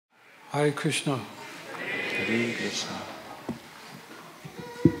Hare Krishna. Hare Krishna.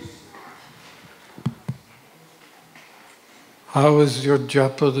 How was your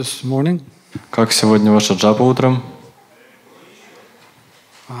japa this morning? Как сегодня ваша джапа утром?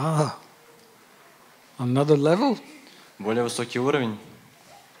 Another level? Более высокий уровень.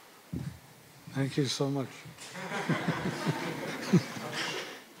 Thank you so much.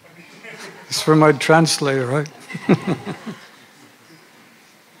 It's for my translator, right?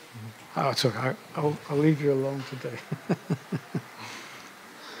 Oh, it's okay. I'll leave you alone today.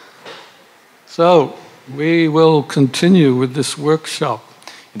 So, we will continue with this workshop.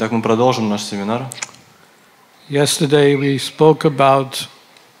 Итак, мы продолжим наш семинар. Yesterday we spoke about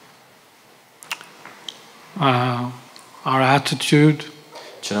our attitude.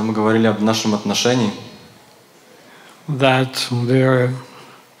 Вчера мы говорили об нашем отношении. That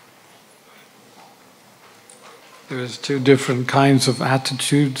there's two different kinds of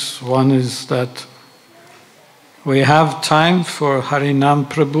attitudes. One is that we have time for Harinam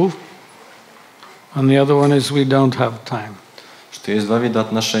Prabhu, and the other one is we don't have time. Что есть два вида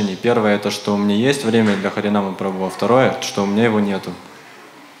отношений. Первое — это что у меня есть время для Харинама Прабху, а второе — что у меня его нету.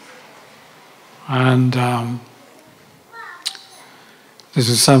 And this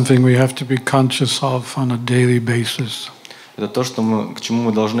is something we have to be conscious of on a daily basis. Это то, к чему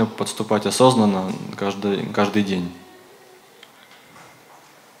мы должны подступать осознанно каждый день.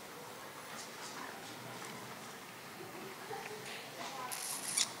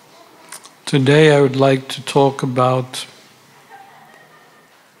 Today I would like to talk about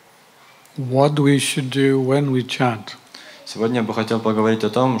what we should do when we chant. Сегодня я бы хотел поговорить о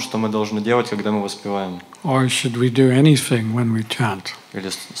том, что мы должны делать, когда мы воспеваем. Or should we do anything when we chant? Или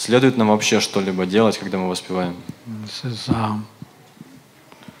следует нам вообще что-либо делать, когда мы воспеваем? This is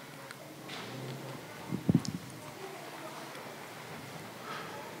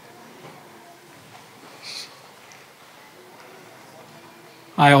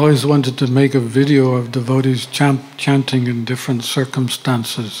I always wanted to make a video of devotees chanting in different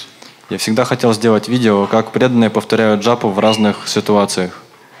circumstances. Я всегда хотел сделать видео, как преданные повторяют джапу в разных ситуациях.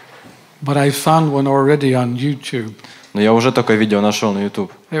 But I found one already on YouTube. Но я уже такое видео нашел на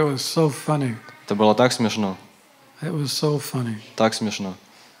YouTube. It was so funny. Это было так смешно. It was so funny. Так смешно.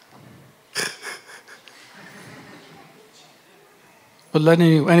 But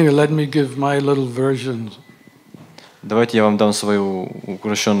anyway, let me give my little version. Давайте я вам дам свою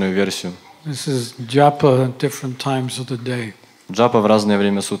упрощенную версию. This is japa at different times of the day. Джапа в разное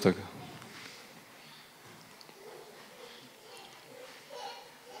время суток.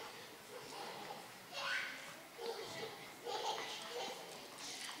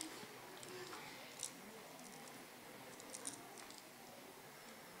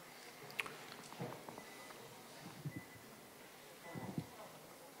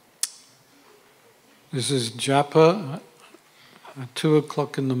 This is japa at 2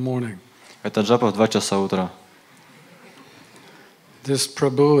 o'clock in the morning. Это джапа в 2 часа утра. This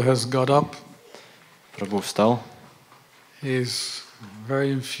Prabhu has got up. Прабху встал. He's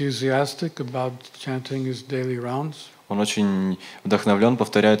very enthusiastic about chanting his daily rounds. Он очень вдохновлен,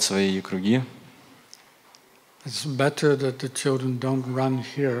 повторяет свои круги. It's better that the children don't run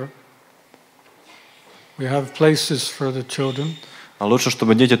here. We have places for the children. А лучше,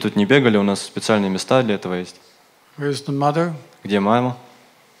 чтобы дети тут не бегали, у нас специальные места для этого есть. Where's the mother? Где мама?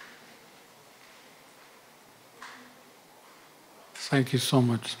 Thank you so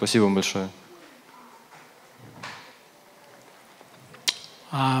much. Спасибо вам большое.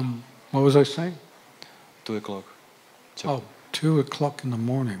 What was I saying? 2 o'clock. Oh, 2 o'clock in the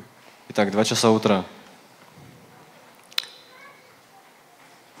morning. Итак, 2 часа утра.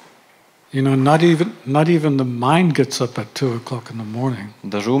 You know, not even the mind gets up at 2 o'clock in the morning.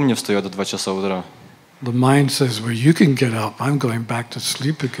 Даже ум не встает до 2 часа утра. The mind says, well, you can get up. I'm going back to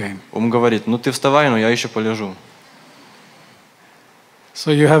sleep again. Ум говорит, ну ты вставай, но я еще полежу.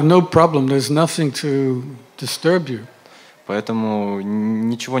 So you have no problem. There's nothing to disturb you. Поэтому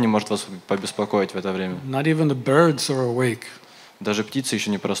ничего не может вас побеспокоить в это время. Not even the birds are awake. Даже птицы еще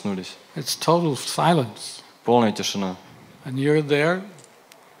не проснулись. It's total silence. Полная тишина. And you're there.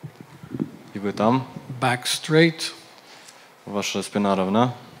 И вы там. Back straight. Ваша спина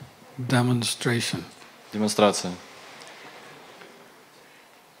равна. Demonstration. Демонстрация.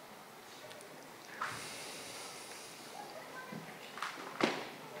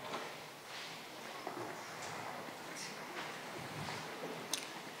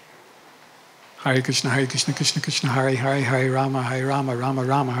 Hare Krishna, Krishna Krishna, Hare Hare, Hare Rama, Rama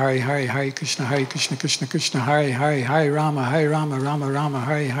Rama, Hare Krishna, Krishna Krishna, Hare Rama, Rama Rama,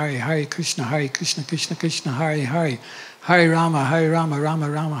 Hare Krishna, Krishna Krishna, Hare Rama, Rama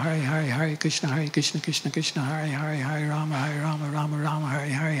Rama, Hare Krishna, Krishna, Hare Rama, Rama,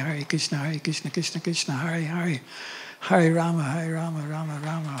 Hare Krishna, Krishna, Hare Rama,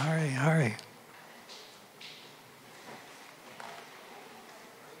 Rama, Hare.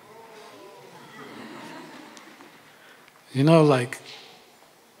 You know, like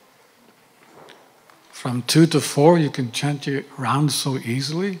from 2 to 4 you can chant your rounds so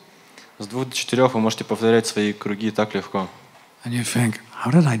easily. С 2 до 4 вы можете повторять свои круги так легко. And you think, how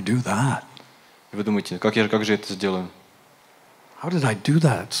did I do that? И вы думаете, как же я это сделаю? How did I do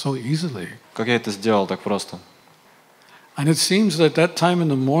that so easily? Как я это сделал так просто? And it seems that that time in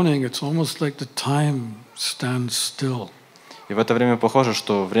the morning, it's almost like the time stands still. И в это время похоже,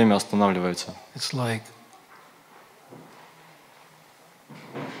 что время останавливается. It's like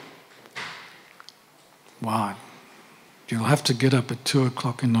wow, you'll have to get up at 2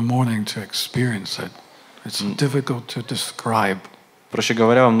 o'clock in the morning to experience it. It's difficult to describe. Проще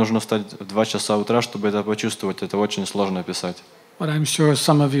говоря, вам нужно встать в 2 часа утра, чтобы это почувствовать. Это очень сложно описать. But I'm sure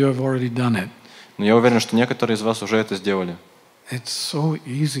some of you have already done it. Но я уверен, что некоторые из вас уже это сделали. It's so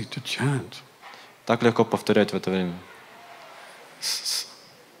easy to chant. Так легко повторять в это время. It's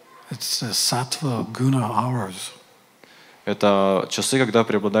the sattva guna hours. Это часы, когда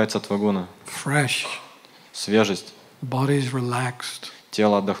преобладает саттва-гуна. Fresh. Свежесть. Body is relaxed.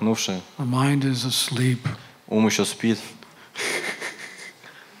 Тело отдохнувшее. The mind is asleep. Ум еще спит.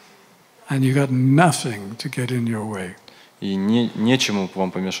 And you got nothing to get in your way. И нечему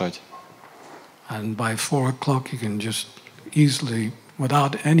вам помешать. And by 4 o'clock you can just easily,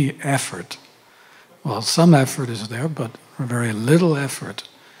 without any effort, well, some effort is there, but very little effort,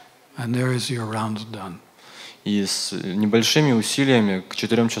 and there is your rounds done. И с небольшими усилиями к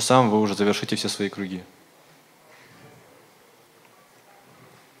 4 часам вы уже завершите все свои круги.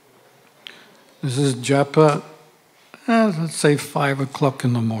 This is Japa, let's say 5 o'clock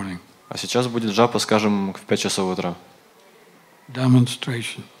in the morning. А сейчас будет джапа, скажем, в 5 часов утра.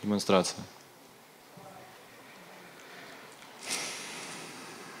 Demonstration. Демонстрация.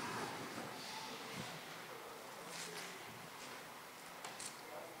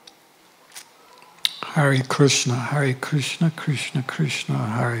 Hare Krishna, Krishna Krishna,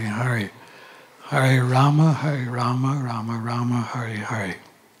 Hare Hare. Hare Rama, Rama Rama, Hare Hare.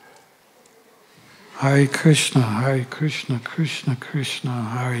 Hare Krishna, Krishna Krishna,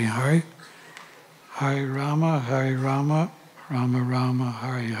 Hare Hare. Hare Rama, Rama Rama,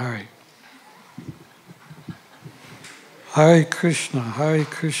 Hare Hare. Hare Krishna,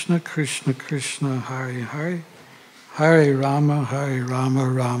 Krishna Krishna, Hare Hare. Hare Rama, Rama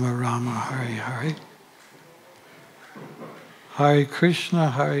Rama, Hare Hare. Hare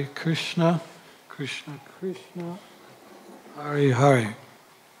Krishna, Krishna Krishna, Hare Hare.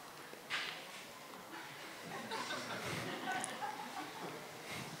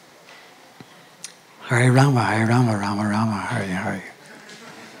 Hare Rama, Rama Rama, Hare Hare.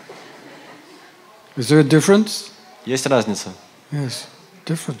 Is there a difference? Есть разница? Yes,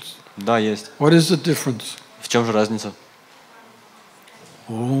 difference. Да, есть. What is the difference? В чем же разница?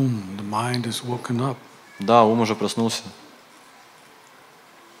 The mind is woken up. Да, ум уже проснулся.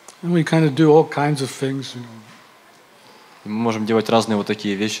 And we kind of do all kinds of things, you know. И мы можем делать разные вот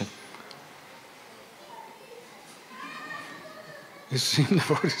такие вещи. You see,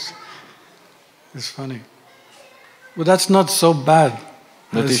 it's funny. But that's not so bad.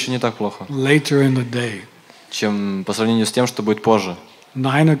 Но это еще не так плохо, Later in the day. чем по сравнению с тем, что будет позже.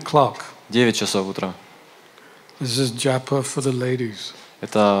 9 o'clock. 9 часов утра. This is Japa for the ladies.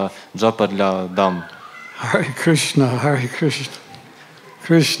 Это джапа для дам. Hare Krishna,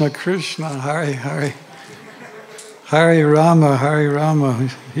 Krishna Krishna, Hare Hare. Hare Rama,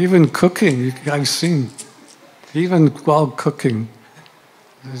 even cooking, I've seen, even while cooking,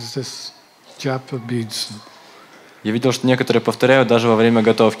 there's this Japa beads. Я видел, что некоторые повторяют даже во время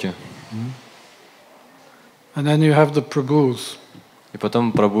готовки. And then you have the Prabhus. И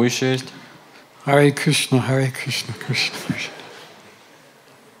потом прабху еще есть. Hare Krishna, Krishna Krishna.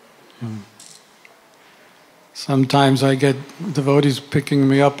 Sometimes I get devotees picking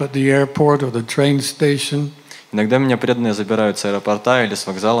me up at the airport or the train station. Иногда меня преданные забирают с аэропорта или с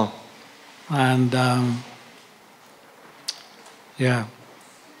вокзала. And yeah,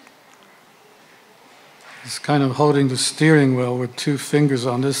 it's kind of holding the steering wheel with 2 fingers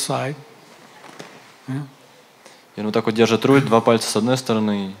on this side. Yeah. И вот так вот держит руль, 2 пальца с одной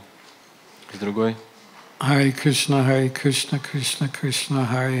стороны и с другой. Hare Krishna, Krishna Krishna,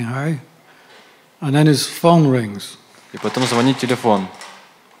 Hare Hare. And then his phone rings. И потом звонит телефон.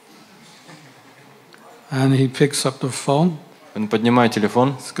 And he picks up the phone. Он поднимает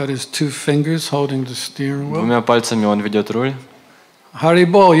телефон. He's got his 2 fingers holding the steering wheel. 2 пальцами он ведет руль.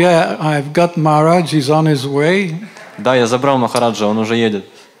 Haribol, yeah, I've got Maharaj, he's on his way. Да, я забрал Махараджа, он уже едет.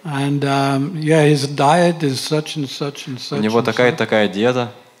 And yeah, his diet is such and such and such. У него такая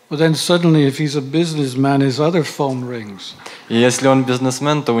диета. But then suddenly, if he's a businessman, his other phone rings. И если он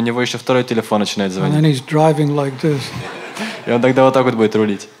бизнесмен, то у него еще второй телефон начинает And then звонить. he's driving like this. И он тогда вот так вот будет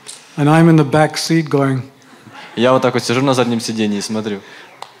рулить. And I'm in the back seat going. И я вот так вот сижу на заднем сиденье и смотрю.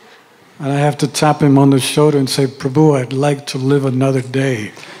 And I have to tap him on the shoulder and say, Prabhu, I'd like to live another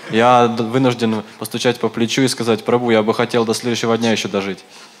day. Я вынужден постучать по плечу и сказать: Прабху, я бы хотел до следующего дня еще дожить.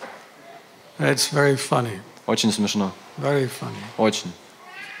 It's very funny. Очень смешно. Very funny. Очень.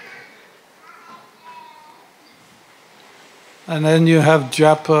 And then you have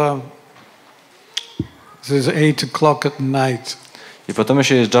Japa. This is 8 o'clock at night. И потом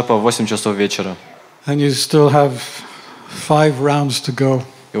еще есть джапа в 8 часов вечера. And you still have 5 rounds to go.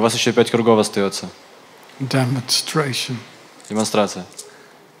 И у вас еще 5 кругов остается. Demonstration. Демонстрация.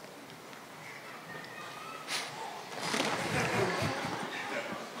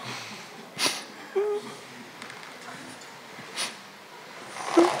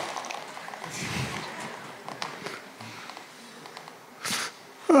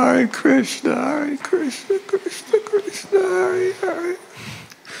 Hare Krishna, Krishna, Krishna, Hare Hare.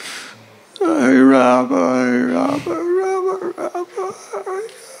 Hare Rama, Rama, Rama, Hare.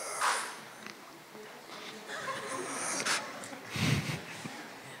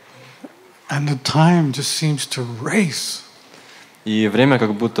 And the time just seems to race. И время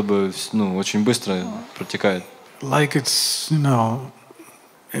как будто бы, очень быстро протекает. Like it's, in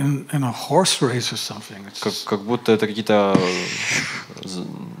a horse race or something. Как будто это какие-то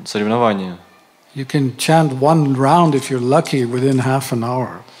соревнования. You can chant 1 round if you're lucky within half an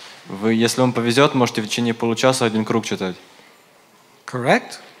hour. Вы, если вам повезет, можете в течение получаса 1 круг читать.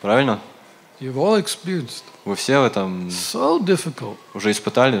 Correct? Правильно? You've all experienced. Вы все в этом So difficult. уже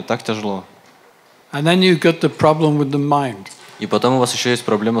испытали, так тяжело. And then you got the problem with the mind. И потом у вас еще есть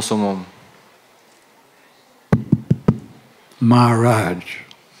проблема с умом. Maharaj,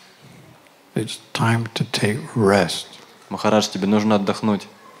 it's time to take rest. Махарадж, тебе нужно отдохнуть.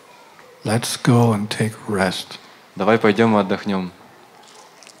 Let's go and take rest. Давай пойдем и отдохнем.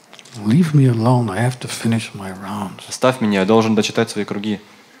 Leave me alone. I have to finish my rounds. Оставь меня, я должен дочитать свои круги.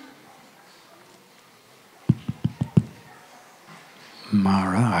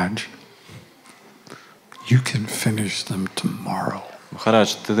 Maharaj, you can finish them tomorrow.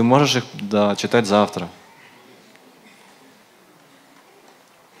 Махарадж, ты можешь их дочитать завтра.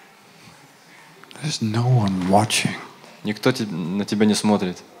 There's no one watching. Никто на тебя не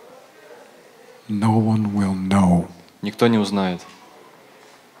смотрит. No one will know. Никто не узнает.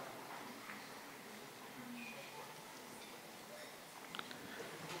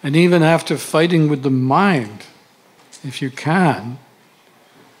 And even after fighting with the mind, if you can,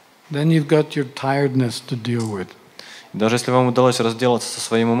 then you've got your tiredness to deal with. Даже если вам удалось разделаться со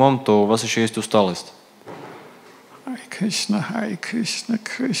своим умом, то у вас еще есть усталость. Hare Krishna,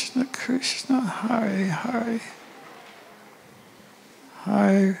 Krishna Krishna, Hare Hare.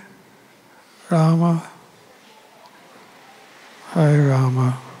 Hare Rama, Hare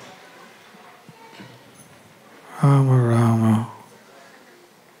Rama, Rama Rama,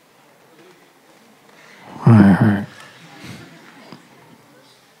 Hare Hare.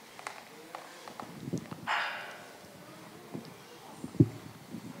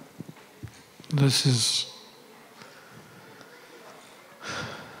 This is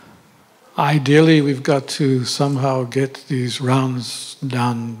ideally we've got to somehow get these rounds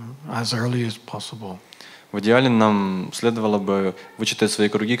done as early as possible. В идеале нам следовало бы вычитать свои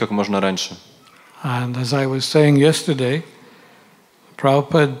круги как можно раньше. And as I was saying yesterday,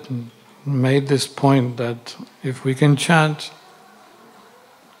 Prabhupada made this point that if we can chant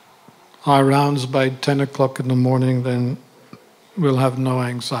our rounds by 10 o'clock in the morning, then we'll have no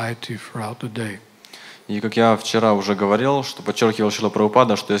anxiety throughout the day. И как я вчера уже говорил, что подчеркивал Шрила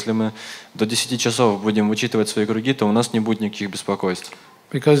Прабхупада, что если мы до 10 часов будем вычитывать свои круги, то у нас не будет никаких беспокойств.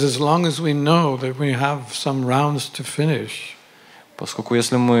 Because as long as we know that we have some rounds to finish, поскольку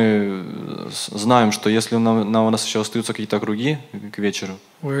если мы знаем, что если у нас еще остаются какие-то круги к вечеру,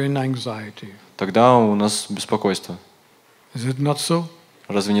 we're in anxiety. Тогда у нас беспокойство. Is it not so?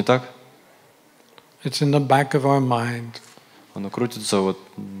 Разве не так? It's in the back of our mind. Оно крутится вот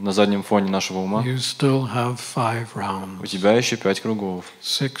на заднем фоне нашего ума. You still have 5 rounds. У тебя еще 5 кругов.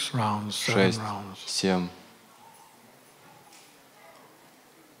 6 rounds, 7 6, rounds. 7.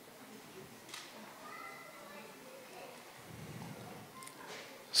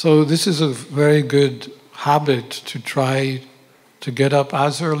 So this is a very good habit to try to get up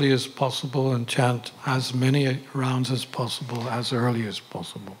as early as possible and chant as many rounds as possible, as early as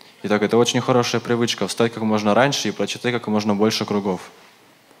possible. Итак, это очень хорошая привычка встать как можно раньше и прочитать как можно больше кругов.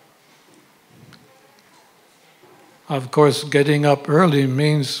 Of course, getting up early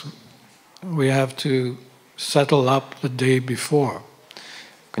means we have to settle up the day before.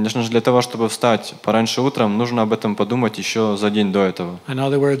 Конечно же, для того, чтобы встать пораньше утром, нужно об этом подумать еще за день до этого. In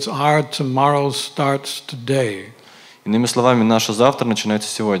other words, our tomorrow starts today. Иными словами, наше завтра начинается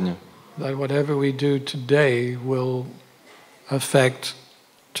сегодня. That whatever we do today will affect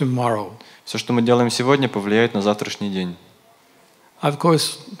tomorrow. Все, что мы делаем сегодня, повлияет на завтрашний день. Of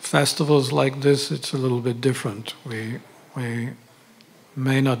course, festivals like this, it's a little bit different. We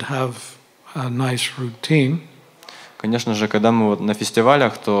may not have a nice routine. Конечно же, когда мы вот на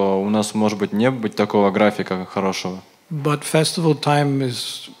фестивалях, то у нас может быть не быть такого графика хорошего. But festival time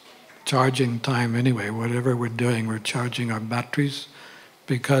is charging time anyway. Whatever we're doing, we're charging our batteries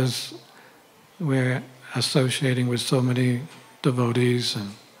because we're associating with so many devotees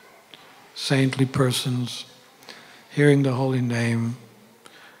and saintly persons, hearing the holy name.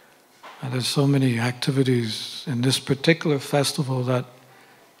 And there's so many activities in this particular festival that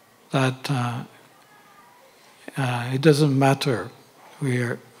it doesn't matter.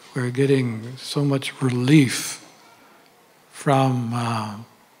 We're getting so much relief from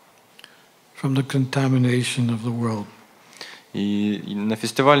the contamination of the world. И на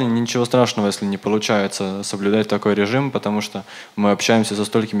фестивале ничего страшного, если не получается соблюдать такой режим, потому что мы общаемся со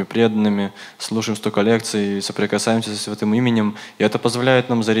столькими преданными, слушаем столько лекций, соприкасаемся со святым именем, и это позволяет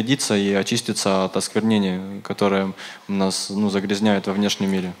нам зарядиться и очиститься от осквернения, которое нас загрязняет во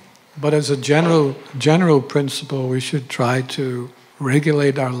внешнем мире. But as a general principle, we should try to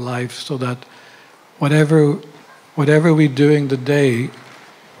regulate our life so that whatever we do in the day,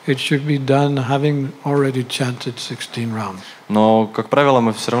 it should be done having already chanted 16 rounds. Но, как правило,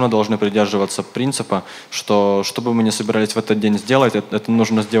 мы все равно должны придерживаться принципа, что бы мы ни собирались в этот день сделать, это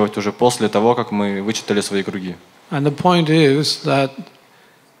нужно сделать уже после того, как мы вычитали свои круги. And the point is that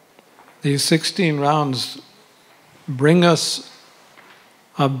these 16 rounds bring us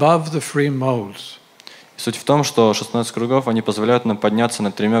above the free modes. Суть в том, что 16 кругов, они позволяют нам подняться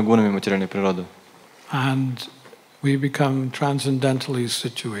над тремя гунами материальной природы. And we become transcendentally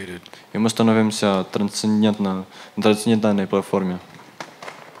situated. И мы становимся на трансцендентальной платформе.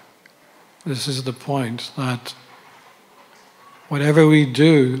 This is the point that whatever we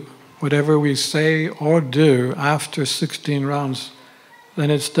do, whatever we say or do after 16 rounds, then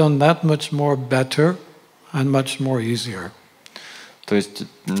it's done that much more better and much more easier. То есть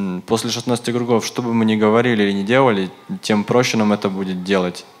после 16 кругов, что бы мы ни говорили или не делали, тем проще нам это будет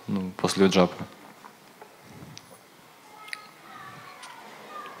делать после джапы.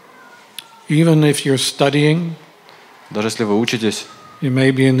 Even if you're studying, даже если вы учитесь, you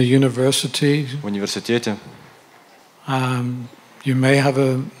may be in the university, в университете, you may have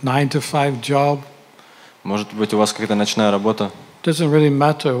a 9-to-5 job. Может быть, у вас какая-то ночная работа. Doesn't really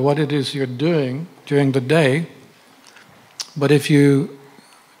matter what it is you're doing during the day, but if you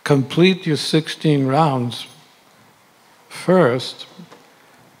complete your 16 rounds first,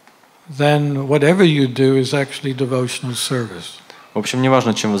 then whatever you do is actually devotional service. В общем,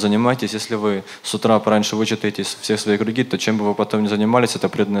 неважно, чем вы занимаетесь, если вы с утра пораньше вычитаете все свои круги, то чем бы вы потом ни занимались, это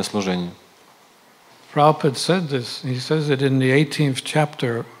преданное служение. Prabhupada said this. He says it in the 18th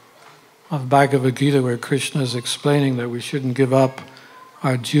chapter of Bhagavad Gita, where Krishna is explaining that we shouldn't give up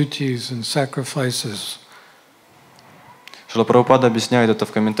our duties and sacrifices. Шрила Прабхупада объясняет это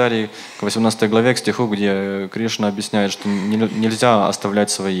в комментарии к 18 главе, к стиху, где Кришна объясняет, что нельзя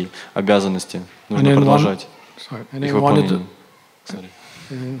оставлять свои обязанности, нужно продолжать их выполнение.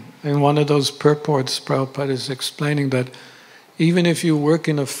 In one of those purports, Prabhupada is explaining that even if you work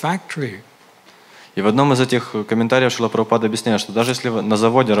in a factory, и в одном из этих комментариев Шрила Прабхупада объясняет, что даже если вы на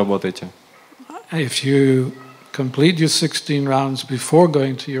заводе работаете, if you complete your 16 rounds before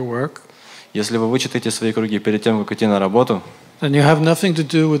going to your work, если вы вычитаете свои круги перед тем, как идти на работу, then you have nothing to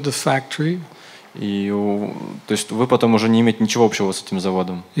do with the factory. И, то есть вы потом уже не имеете ничего общего с этим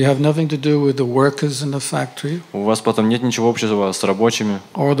заводом. You have nothing to do with the workers in the factory. У вас потом нет ничего общего с рабочими.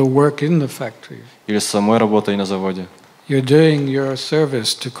 Or the work in the factory. Или с самой работой на заводе. You're doing your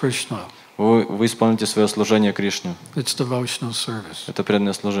service to Krishna. Вы исполните свое служение Кришне. It's devotional service. Это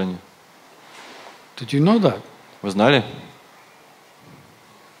преданное служение. Did you know that? Вы знали?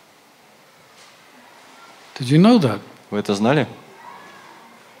 Did you know that? Вы это знали?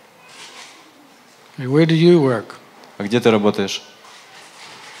 Where do you work? А где ты работаешь?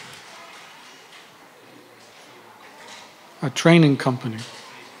 A training company.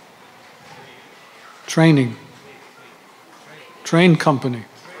 Training. Train company.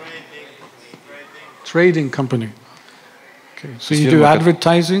 Trading company. Okay. So you do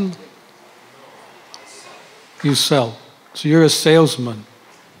advertising, you sell. So you're a salesman.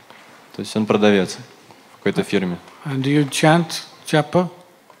 То есть он продавец в какой-то фирме. And do you chant Japa?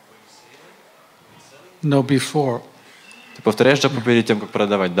 No, before. Ты повторяешь джапу перед тем, как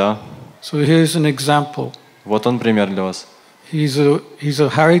продавать, да? So here's an example. Вот он пример для вас. He's a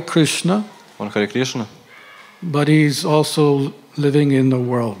Hare Krishna. Он Харе Кришна, but he's also living in the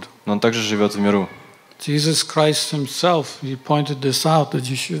world. но он также живет в миру. Jesus Christ himself, he pointed this out, that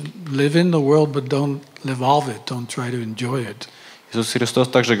you should live in the world, but don't live off it, don't try to enjoy it. Иисус Христос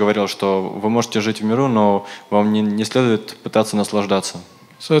также говорил, что вы можете жить в миру, но вам не следует пытаться наслаждаться.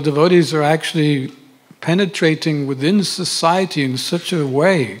 So devotees are actually penetrating within society in such a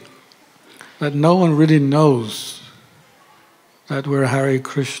way that no one really knows that we're Hare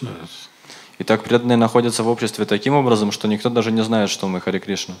Krishnas. Итак, преданные находятся в обществе таким образом, что никто даже не знает, что мы Харе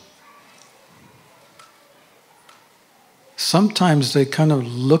Кришна. Sometimes they kind of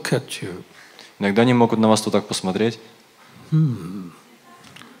look at you. Иногда они могут на вас вот так посмотреть. Nudge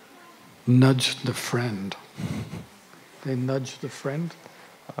the friend. They nudge the friend.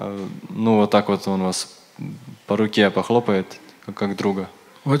 Ну, вот так вот он вас по руке похлопает, как друга.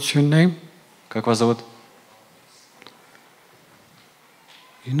 What's your name? Как вас зовут?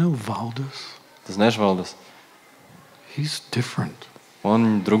 You know Valdis? Ты знаешь Валдис? He's different.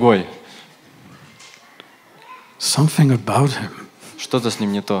 Он другой. Something about him. Что-то с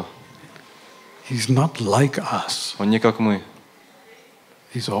ним не то. He's not like us. Он не как мы.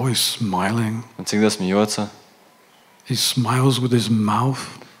 He's always smiling. Он всегда смеется. He smiles with his mouth.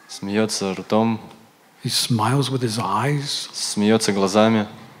 Смеется ртом. He smiles with his eyes. Смеется глазами.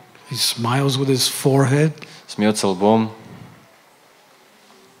 He smiles with his forehead. Смеется лбом.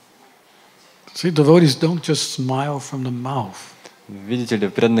 See, devotees don't just smile from the mouth. Видите ли,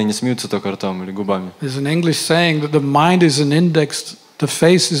 преданные не смеются только ртом или губами. There's an English saying that the mind is an index, the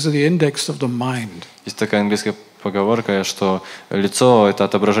face is the index of the mind. Есть такая английская поговорка, что лицо — это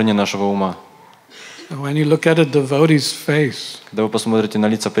отображение нашего ума. So when you look at a devotee's face, Когда вы посмотрите на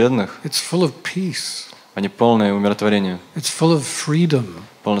лица преданных, it's full of peace. они полное умиротворение, It's full of freedom.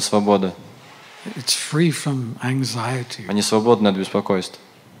 полной свободы. It's free from anxiety. Они свободны от беспокойств.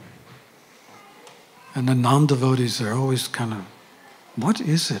 And the non-devotees are always kind of, what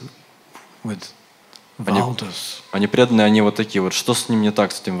is it with Valdis? Они преданные, они вот такие вот. Что с ним не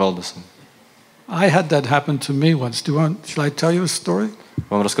так, с этим Валдисом? I had that happen to me once. Shall I tell you a story?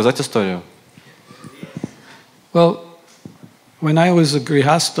 Вам рассказать историю? Well, when I was a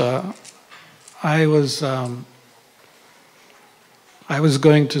grihasta, I was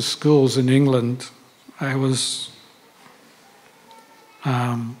going to schools in England.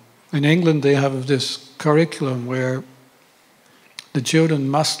 In England, they have this curriculum where the children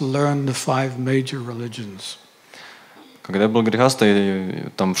must learn the 5 major religions. Когда я был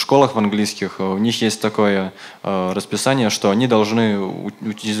грехастой, там в школах в английских, у них есть такое расписание, что они должны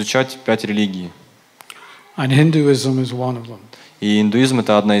изучать 5 религий. And Hinduism is one of them. И индуизм —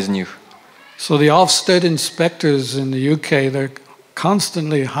 это одна из них. So the Ofsted inspectors in the UK, they're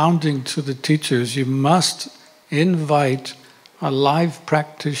constantly hounding to the teachers, you must invite a live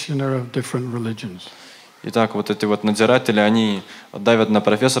practitioner of different religions. Итак, вот эти вот надзиратели, они давят на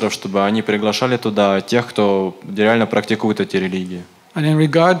профессоров, чтобы они приглашали туда тех, кто реально практикует эти религии. And in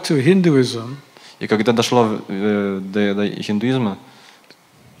regard to Hinduism, И когда дошло до хиндуизма,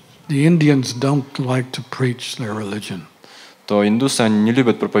 the Indians don't like to preach their religion. то индусы, они не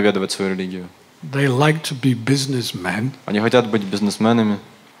любят проповедовать свою религию. They like to be businessmen, Они хотят быть бизнесменами,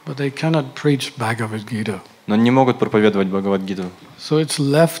 but they cannot preach Bhagavad Gita. но не могут проповедовать Бхагавад-гиту. So it's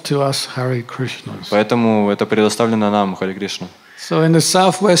left to us Hare Krishnas. Поэтому это предоставлено нам, Харе Кришна. So in the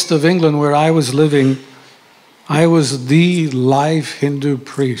southwest of England where I was living, I was the live Hindu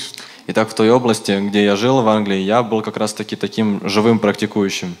priest. Итак, в той области, где я жил в Англии, я был как раз-таки таким живым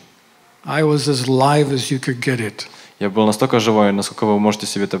практикующим. I was as live as you could get it. Я был настолько живой, насколько вы можете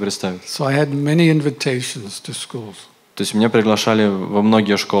себе это представить. So I had many invitations to schools. То есть меня приглашали во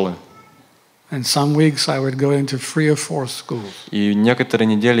многие школы. And some weeks I would go into 3 or 4 schools. И некоторые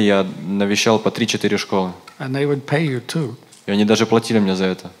недели я навещал по 3-4 школы. And they would pay you too. И они даже платили мне за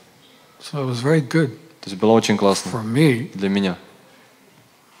это. So it was very good То есть было очень классно for me. для меня.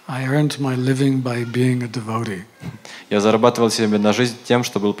 I earned my living by being a devotee. Я зарабатывал себе на жизнь тем,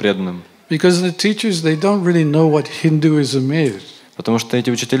 что был преданным. Because the teachers, they don't really know what Hinduism is. Потому что эти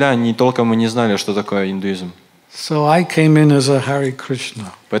учителя, они толком и не знали, что такое индуизм. So I came in as a Hare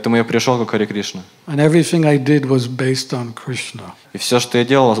Krishna. Поэтому я пришел как Харе Кришна. And everything I did was based on Krishna. И все, что я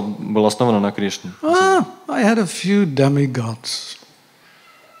делал, было основано на Кришне. I had a few demigods.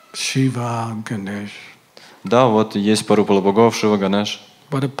 Shiva, Ganesh. Да, вот есть пару полубогов, Шива, Ганеш.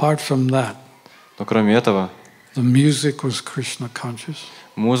 But apart from that, Но кроме этого, the music was Krishna conscious.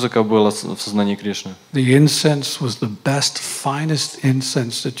 музыка была в сознании Кришны. The incense was the best, finest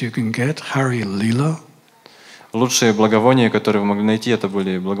incense that you can get, Hari Lila, Лучшие благовония, которые вы могли найти, это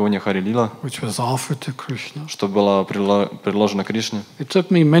были благовония Хари Лила, which was offered to Krishna. что было предложено Кришне. It took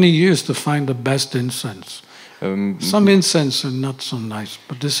me many years to find the best incense. Some incense are not so nice,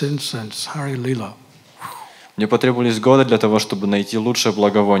 but this incense, Hari Lila. Мне потребовались годы для того, чтобы найти лучшее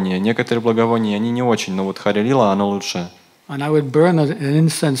благовоние. Некоторые благовония, они не очень, но вот Хари Лила, оно лучшее. And I would burn an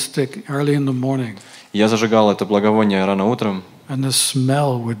incense stick early in the morning. Я зажигал это благовоние рано утром, And the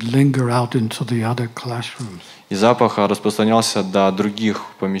smell would linger out into the other classrooms. и запах распространялся до других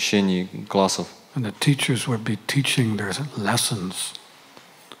помещений классов. And the teachers would be teaching their lessons.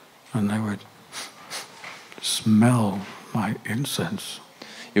 And they would smell my incense.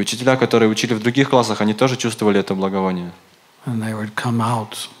 И учителя, которые учили в других классах, они тоже чувствовали это благовоние. And they would come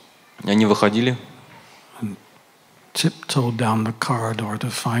out, И они выходили tiptoe down the corridor to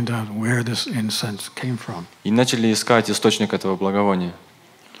find out where this incense came from. и начали искать источник этого благовония.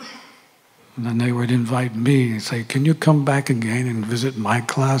 And then they would invite me and say, "Can you come back again and visit my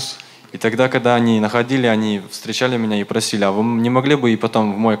class?" И тогда, когда они находили, они встречали меня и просили, а вы не могли бы и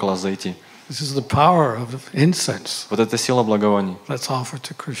потом в мой класс зайти? This is the power of incense Вот это сила благовоний, that's offered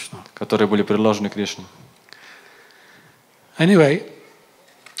to Krishna. которые были предложены Кришне. Anyway,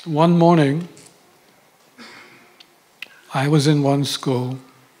 one morning, I was in one school,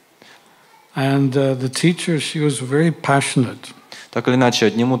 and the teacher, she was very passionate. Так или иначе,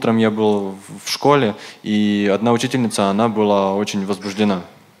 одним утром я был в школе, и одна учительница, она была очень возбуждена.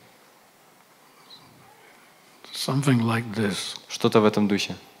 Something like this. Что-то в этом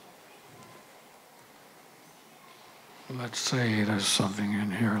духе. Let's say there's something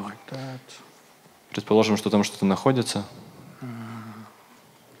in here like that. Предположим, что там что-то находится.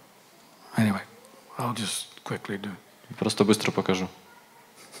 Anyway, I'll just quickly do it. Просто быстро покажу.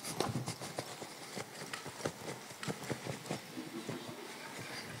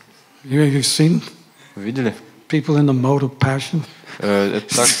 You've seen Вы видели? people in the mode of passion?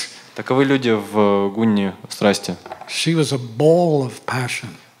 Таковы люди в гунне страсти. She was a ball of passion.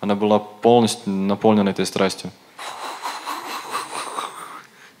 Она была полностью наполнена этой страстью.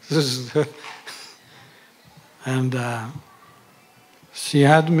 And she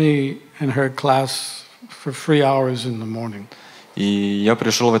had me in her class for 3 hours in the morning. И я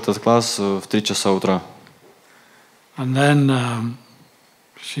пришел в этот класс в 3 часа утра. And then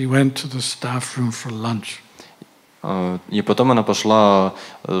she went to the staff room for lunch. И потом она пошла,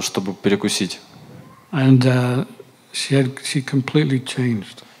 чтобы перекусить. And she completely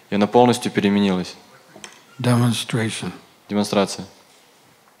changed. И она полностью переменилась. Demonstration. Демонстрация.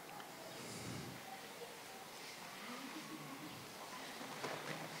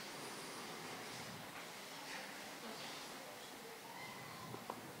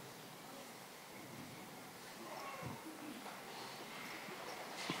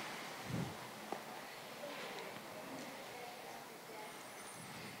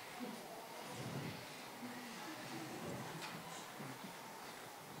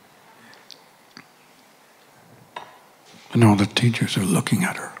 And all the teachers are looking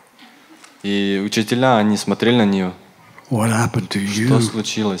at her. И учителя, они смотрели на нее. What happened to you? Что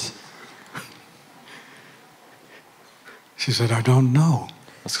случилось? She said, I don't know.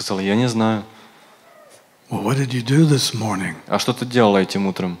 Она сказала, я не знаю. Well, what did you do this morning? А что ты делала этим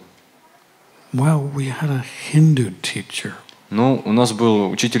утром? Well, we had a Hindu teacher. Ну, у нас был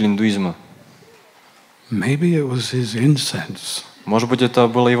учитель индуизма. Maybe it was his incense. Может быть, это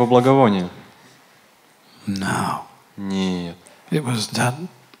было его благовоние? No. Нет. It was that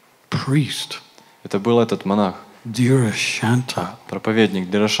priest. Это был этот монах, Dhirasanta. проповедник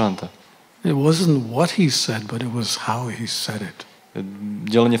Dhirasanta. It wasn't what he said, but it was how he said it.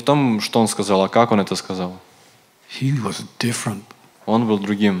 Дело не в том, что он сказал, а как он это сказал. He was different. Он был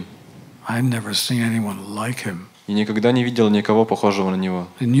другим. I'd never seen anyone like him. И никогда не видел никого похожего на него.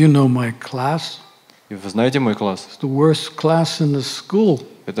 And you know my class? И вы знаете мой класс? It's the worst class in the school.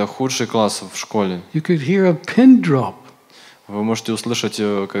 Это худший класс в школе. You could hear a pin drop. Вы можете услышать,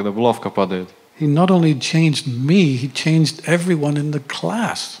 когда булавка падает. He not only changed me, he changed everyone in the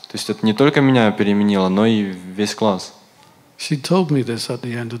class. То есть это не только меня переменило, но и весь класс. She told me this at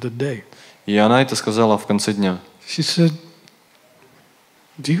the end of the day. И она это сказала в конце дня. She said,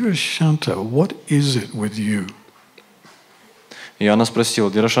 Dhirasanta, what is it with you? И она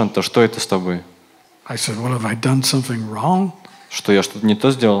спросила: Dhirasanta, что это с тобой? I said, well, have I done something wrong? Что я что-то не то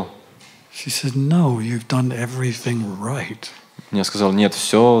сделал? She said, no, you've done everything right. Я сказал: нет,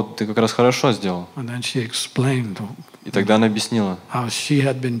 все ты как раз хорошо сделал. And then she explained И тогда она объяснила, how she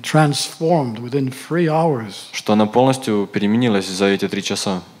had been transformed within 3 hours. что она полностью переменилась за эти 3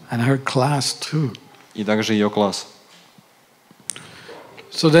 часа. And her class too. И также ее класс.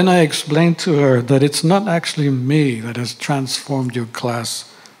 So then I explained to her that it's not actually me that has transformed your class,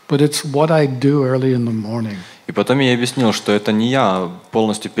 but it's what I do early in the morning. И потом я объяснил, что это не я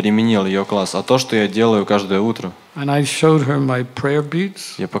полностью переменил ее класс, а то, что я делаю каждое утро. And I showed her my prayer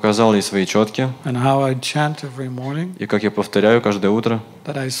beads. Я показал ей свои четки. And how I chant every morning. И как я повторяю каждое утро.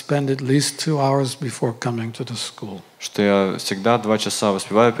 That I spend at least 2 hours before coming to the school. Что я всегда 2 часа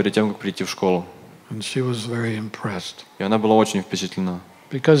воспеваю перед тем, как прийти в школу. And she was very impressed. И она была очень впечатлена.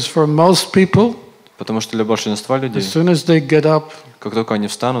 Because for most people, потому что для большинства людей, as soon as they get up, как только они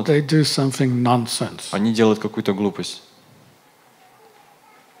встанут, they do something nonsense. Они делают какую-то глупость.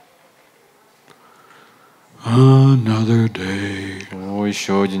 Another day. О,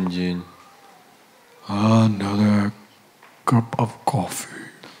 еще один день. Another cup of coffee.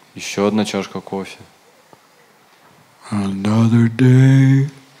 Еще одна чашка кофе. Another day.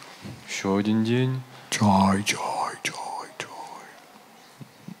 Еще один день. Chai, chai, chai, chai.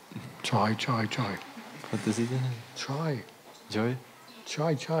 Chai, chai, chai. What is it? Chai. Joy?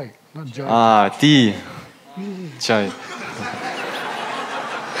 Chai, chai, not joy. А, ты. Чай.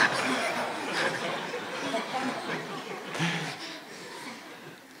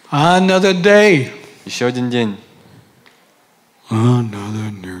 Another day. Еще один день.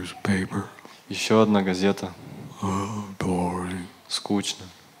 Another newspaper. Еще одна газета. Oh, boring. Скучно.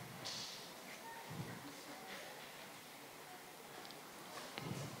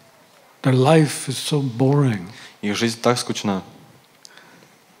 Their life is so boring. Их жизнь так скучна.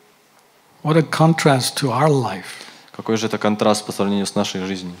 What a contrast to our life. Какой же это контраст по сравнению с нашей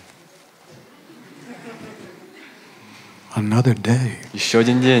жизнью. Another day. Еще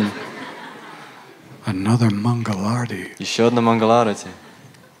один день. Another Mangalarti. Еще одна Мангаларати.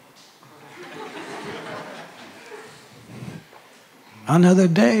 Another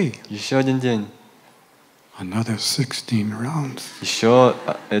day. Еще один день. Another 16 rounds. Еще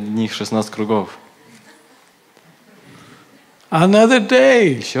одних 16 кругов. Another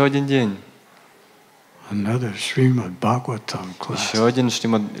day. Еще один день. Another Srimad Bhagavatam class. Еще один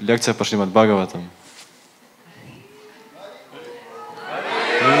лекция по Шримад Бхагаватам.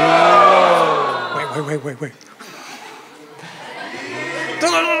 Wait.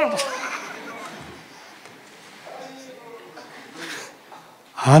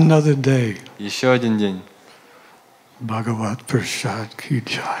 Another day. Еще один день. Bhagavat Prasad Ki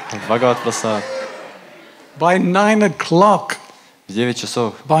Jai. Бхагават Прасад. By 9 o'clock. В 9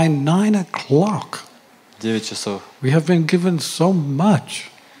 часов. By 9 o'clock. 9 часов. We have been given so much.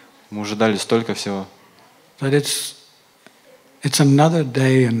 Мы уже дали столько всего. That it's another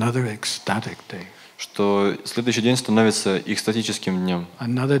day, another ecstatic day. Что следующий день становится экстатическим днем.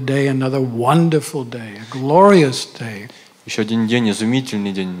 Another day, another wonderful day, a glorious day. Еще один день,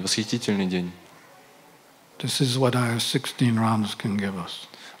 изумительный день, восхитительный день. This is what our 16 rounds can give us.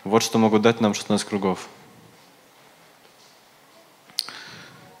 Вот что могут дать нам 16 кругов.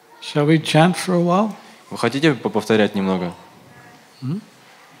 Shall we chant for a while? Вы хотите повторять немного?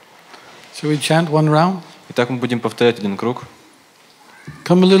 Shall we chant one round? Итак, мы будем повторять один круг.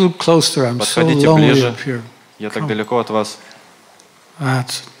 Come a little closer. I'm so Подходите lonely ближе. up here. Я так далеко от вас.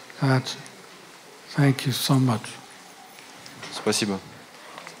 That's it. Thank you so much. Спасибо.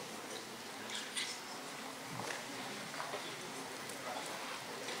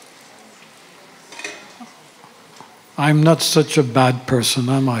 I'm not such a bad person,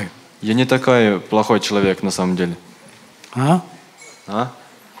 am I? Я не такой плохой человек на самом деле. Huh? А?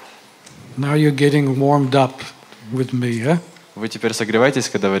 Now you're getting warmed up with me, yeah? Вы теперь согреваетесь,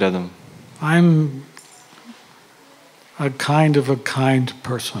 когда вы рядом? I'm a kind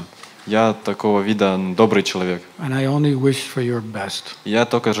person. Я такого вида добрый человек. And I only wish for your best. Я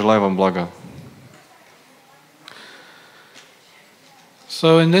только желаю вам блага.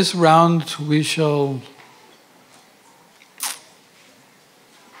 So in this round we shall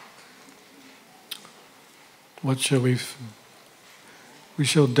we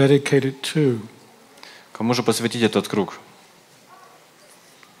shall dedicate it to. Кому же посвятить этот круг?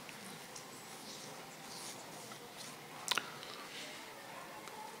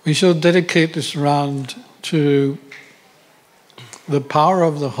 We shall dedicate this round to the power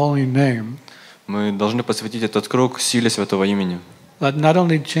of the holy name. Мы должны посвятить этот круг силе святого имени, That not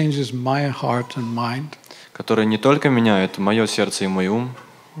only changes my heart and mind, который не только меняет мое сердце и мой ум,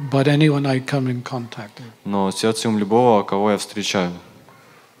 but anyone I come in contact with. но сердце и ум любого, кого я встречаю.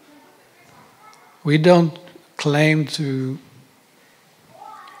 We don't claim to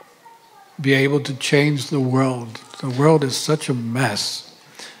be able to change the world. The world is such a mess.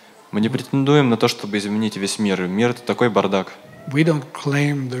 Мы не претендуем на то, чтобы изменить весь мир. Мир — это такой бардак. We don't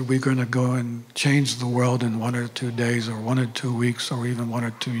claim that we're going to go and change the world in 1 or 2 days or 1 or 2 weeks or even 1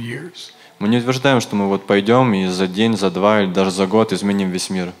 or 2 years. Мы не утверждаем, что мы вот пойдем и за день, за два или даже за год изменим весь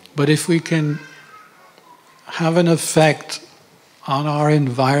мир. But if we can have an effect on our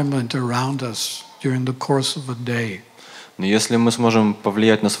environment around us during the course of a day, Но если мы сможем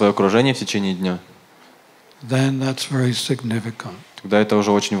повлиять на свое окружение в течение дня, then that's very significant. тогда это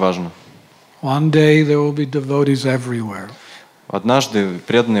уже очень важно. One day there will be devotees everywhere. Однажды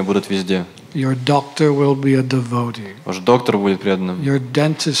преданные будут везде. Your doctor will be a devotee. Ваш доктор будет преданным. Your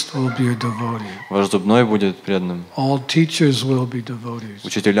dentist will be a devotee. Ваш зубной будет преданным. All teachers will be devotees.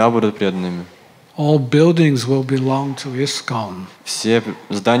 Учителя будут преданными. All buildings will belong to ISKCON. Все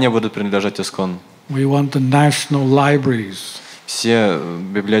здания будут принадлежать ISKCON. We want the national libraries. Все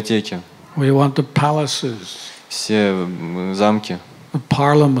библиотеки. We want the palaces. Все замки. The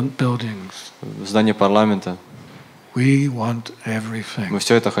parliament buildings. Здания парламента. We want everything Мы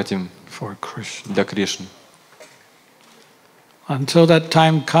все это хотим for Krishna. для Кришны. Until that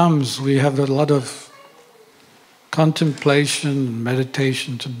time comes, we have a lot of contemplation and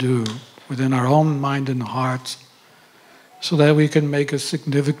meditation to do within our own mind and heart so that we can make a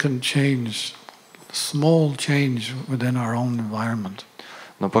significant change, a small change within our own environment.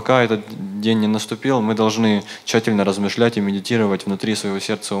 Но пока этот день не наступил, мы должны тщательно размышлять и медитировать внутри своего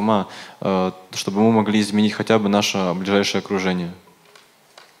сердца и ума, чтобы мы могли изменить хотя бы наше ближайшее окружение.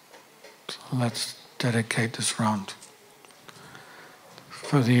 So let's dedicate this round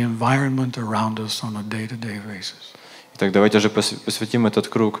for the environment around us on a day-to-day basis. Итак, давайте же посвятим этот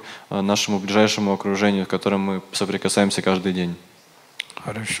круг нашему ближайшему окружению, с которым мы соприкасаемся каждый день.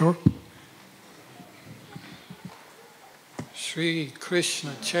 Хорошо. Shri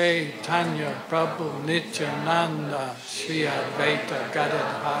Krishna Chaitanya Prabhu Nityananda Shri Advaita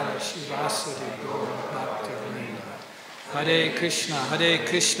Gadadhara Shivasadi Gaura Bhaktivinoda Hare Krishna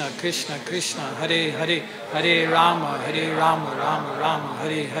Krishna Krishna Hare Hare Hare Rama Rama Rama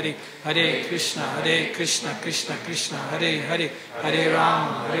Hare Hare Hare Krishna Krishna Krishna Hare Hare Hare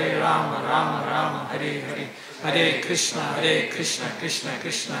Rama Rama Rama Hare Hare Hare Krishna Krishna Hare Hare Hare Rama Rama Rama Hare Hare Hare Krishna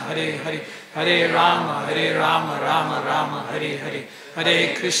Krishna Hare Hare Hare Rama Rama Rama Hare Hare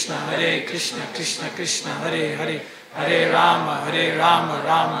Hare Krishna Krishna Hare Hare Hare Rama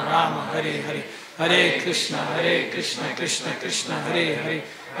Rama Rama Hare Hare Hare Krishna Krishna Hare Hare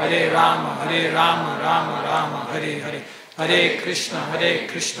Hare Rama Rama Rama Hare Hare Hare Krishna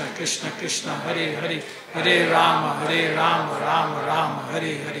Krishna Hare Hare Hare Rama Rama Rama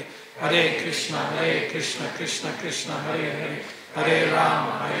Hare Hare Hare Krishna Krishna Hare Hare Hare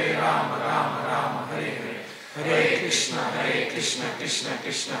Rama Rama Rama Hare Hare Hare Krishna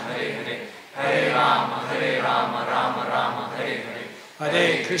Krishna Hare Hare Hare Rama Rama Rama Hare Hare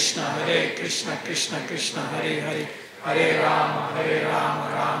Hare Krishna Krishna Hare Hare Hare Rama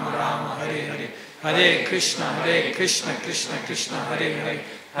Rama Rama Hare Hare Hare Krishna Krishna Hare Hare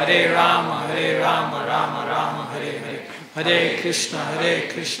Hare Rama Rama Rama Hare Hare Hare Krishna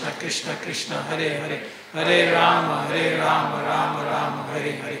Krishna Hare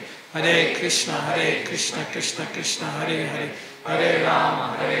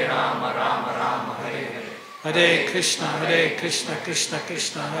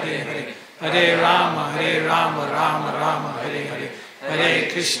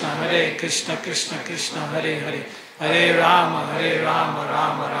Hare Hare Rama Rama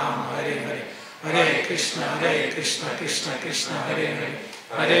Rama Hare Hare Hare Krishna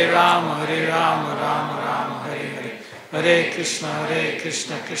Krishna Hare Hare Hare Rama Rama Rama Hare Hare Hare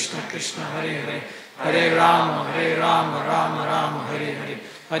Krishna Krishna Hare Hare Hare Rama Rama Rama Hare Hare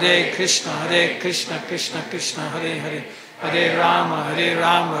Hare Krishna Krishna Hare Hare Hare Rama Rama Rama Hare Hare Hare Krishna Krishna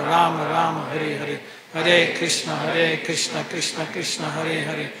Hare Hare Hare Rama Rama Rama Hare Hare Hare Krishna Krishna Hare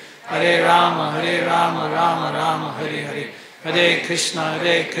Hare Hare Rama Rama Rama Hare Hare Hare Krishna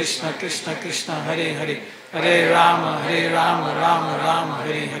Krishna Hare Hare Hare Rama Rama Rama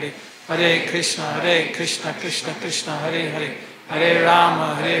Hare Hare Hare Krishna Krishna Hare Hare Hare Rama Rama Rama Hare Hare Hare Krishna Krishna Hare Hare Hare Rama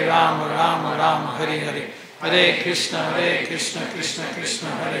Rama Rama Hare Hare Hare Krishna Krishna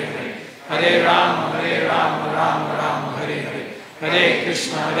Hare Hare Hare Rama Rama Rama Hare Hare Hare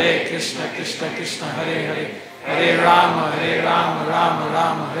Krishna Krishna Hare Hare Hare Rama Rama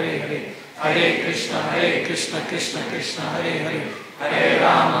Rama Hare Hare Hare Krishna Krishna Hare Hare Hare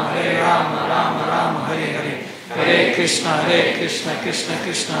Rama, Rama Rama, Hare Hare, Hare Krishna, Krishna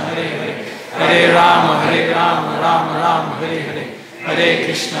Krishna, Hare Hare, Hare Rama, Rama Rama, Hare Hare, Hare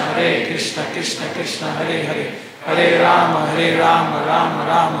Krishna, Krishna Krishna, Hare Hare, Hare Rama, Rama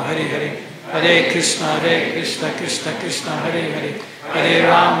Rama, Hare Hare, Hare Krishna, Krishna Krishna, Hare Hare, Hare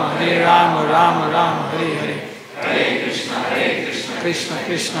Rama, Rama Rama, Hare Hare, Hare Krishna, Krishna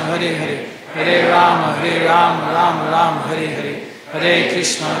Krishna, Hare Hare, Hare Rama, Rama Hare Hare, Hare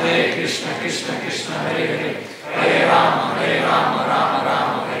Krishna, Krishna Krishna, Hare Hare, Hare Rama, Rama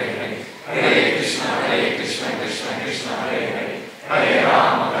Hare Hare, Hare Krishna, Krishna Krishna, Hare Hare, Hare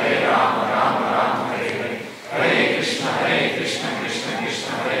Rama, Rama Hare Hare, Hare Krishna, Krishna Krishna,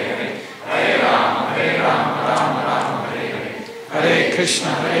 Hare Hare, Hare Rama, Rama Hare Hare, Hare Krishna,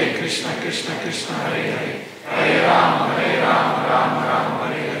 Krishna Krishna, Hare Hare, Hare Rama, Rama Hare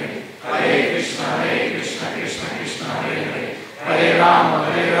Hare, Hare Krishna, Krishna Krishna, Hare Hare, Hare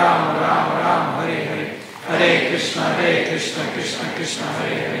Rama, Rama Hare Hare, Hare Krishna, Krishna Krishna,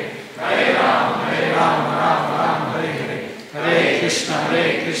 Hare Hare, Hare Rama, Rama Hare Hare, Hare Krishna,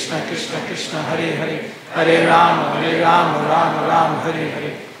 Krishna Hare Hare, Hare Rama, Rama Hare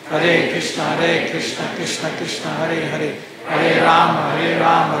Hare, Hare Krishna, Krishna Krishna, Hare Hare, Hare Rama,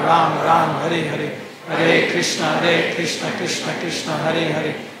 Rama Hare Hare, Hare Krishna, Krishna Krishna, Hare Hare, Hare Rama, Rama Hare Hare, Hare Krishna, Krishna Krishna, Hare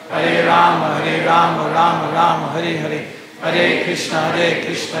Hare, Hare Rama, Rama Hare Hare, Hare Krishna,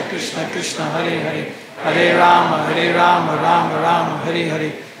 Krishna Krishna, Hare Hare, Hare Rama, Rama Hare Hare, Hare Krishna, Krishna Krishna, Hare Hare, Hare Rama, Rama Hare Hare,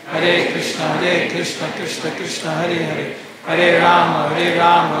 Hare Krishna, Krishna Krishna, Hare Hare, Hare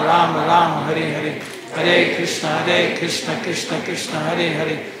Rama, Rama Hare Hare, Hare Krishna, Krishna Krishna, Hare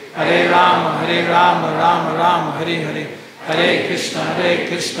Hare, Hare Rama, Rama Hare Hare, Hare Krishna,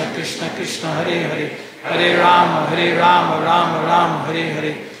 Krishna Krishna, Hare Hare, Hare Rama, Rama Hare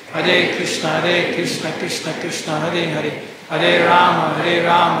Hare, Hare Krishna, Krishna Krishna, Hare Hare, Hare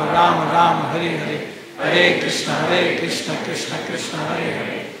Rama, Rama Hare Hare, Hare Krishna, Krishna Krishna, Hare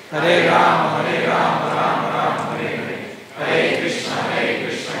Hare, Hare Rama, Rama Hare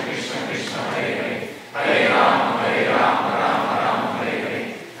Hare,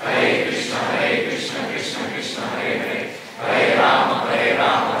 Hare Krishna,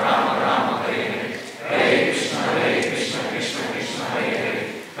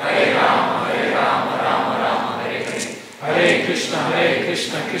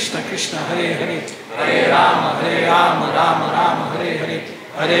 Krishna Krishna, Hare Hare, Hare Rama, Rama Hare Hare,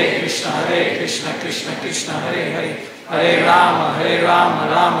 Hare Krishna, Krishna Krishna, Hare Hare, Hare Rama,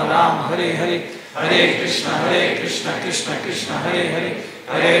 Rama Hare Hare, Hare Krishna, Krishna Krishna, Hare Hare,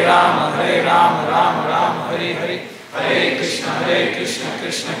 Hare Rama, Rama Hare Hare, Hare Krishna,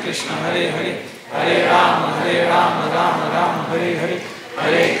 Krishna Krishna, Hare Hare, Hare Rama, Rama Hare Hare, Hare Krishna, Krishna Krishna, Hare Hare, Hare Rama, Rama Hare Hare,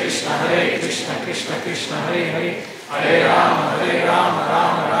 Hare Krishna, Krishna Krishna, Hare Hare, Hare Rama,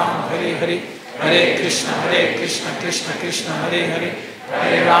 Rama Hare Hare, Hare Krishna, Krishna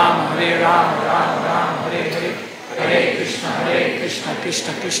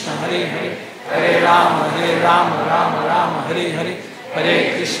Krishna, Hare Hare, Hare Rama, Rama Hare Hare, Hare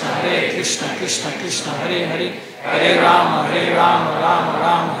Krishna, Krishna Krishna, Hare Hare, Hare Rama,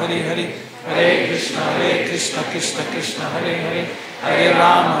 Rama Hare Hare, Hare Krishna, Krishna Krishna, Hare Hare,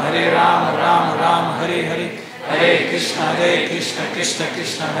 Hare Rama, Rama Hare Hare, Hare Krishna, Krishna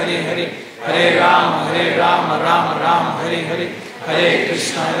Krishna, Hare Hare, Hare Rama, Rama Hare Hare,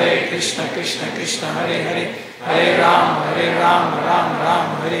 Hare Krishna, Krishna Krishna, Hare Hare, Hare Rama, Rama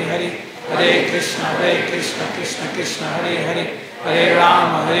Hare Hare, Hare Krishna, Krishna Krishna, Hare Hare, Hare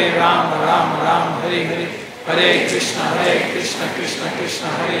Rama, Rama Hare Hare, Hare Krishna, Krishna Krishna,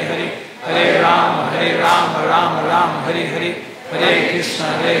 Hare Hare, Hare Rama, Rama Hare Hare, Hare Krishna,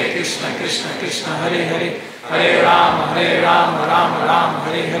 Krishna Krishna, Hare Hare, Hare Rama, Rama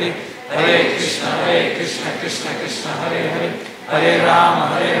Hare Hare, Hare Krishna, Krishna Krishna, Hare Hare, Hare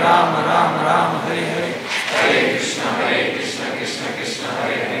Rama, Rama Hare Hare, Hare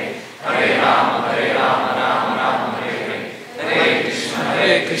Krishna,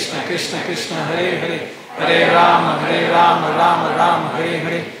 Krishna Krishna, Hare Hare, Hare Rama, Rama Hare Hare, Hare Krishna, Krishna Krishna, Hare Hare, Hare Rama, Rama Hare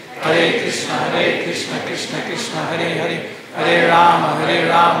Hare, Hare Krishna, Krishna Krishna, Hare Hare, Hare Rama,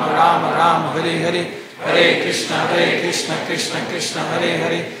 Rama Hare Hare, Hare Krishna, Krishna Krishna, Hare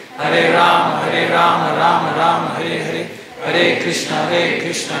Hare, Hare Rama, Rama Hare Hare, Hare Krishna, Krishna Krishna, Hare Hare, Hare Rama, Rama Hare Hare, Hare Krishna, Krishna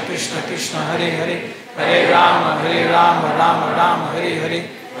Krishna, Hare Hare, Hare Rama, Rama Hare Hare,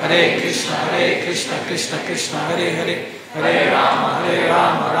 Hare Krishna, Krishna Krishna, Hare Hare, Hare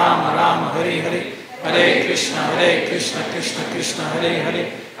Rama, Rama Hare Hare, Hare Krishna, Krishna Krishna, Hare Hare,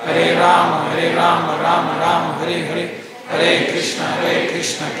 Hare Rama, Rama Hare Hare, Hare Krishna,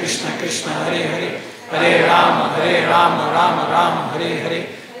 Krishna Krishna, Hare Hare, Hare Rama, Rama Rama, Hare Hare,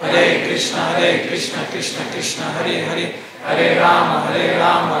 Hare Krishna, Krishna Krishna, Hare Hare, Hare Rama,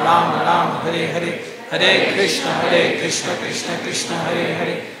 Rama Rama, Hare Hare, Hare Krishna, Krishna Krishna, Hare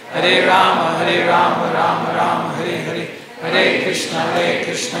Hare, Hare Rama, Rama Rama, Hare Hare, Hare Krishna,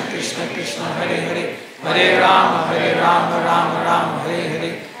 Krishna Krishna, Hare Hare, Hare Rama, Rama Rama, Hare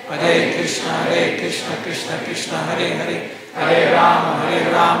Hare, Hare Krishna, Krishna Krishna, Hare Hare, Hare Rama,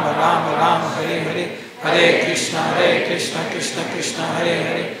 Rama Rama, Hare Hare, Hare Krishna, Krishna Krishna, Hare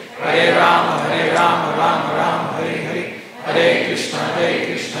Hare, Hare Rama, Rama Rama, Hare Hare, Hare Krishna,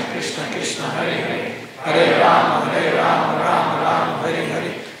 Krishna Krishna, Hare Hare, Hare Rama, Rama Rama, Hare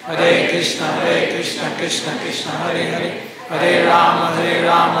Hare, Hare Krishna, Krishna Krishna, Hare Hare, Hare Rama,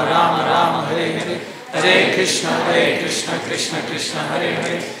 Rama Rama, Hare Hare, Hare Krishna, Krishna Krishna, Hare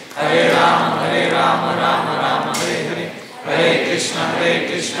Hare, Hare Rama, Rama Hare Hare, Hare Krishna,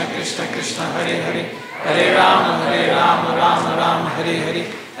 Krishna Krishna, Hare Hare, Hare Rama, Rama Hare Hare, Hare Krishna, Krishna Krishna, Hare Hare, Hare Rama, Rama Hare Hare,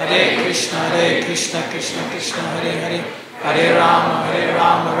 Hare Krishna, Krishna Krishna, Hare Hare, Hare Rama,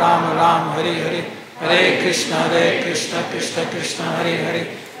 Rama Hare Hare, Hare Krishna, Krishna Krishna, Hare Hare,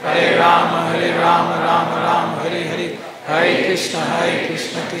 Hare Rama, Rama Hare Hare, Hare Krishna,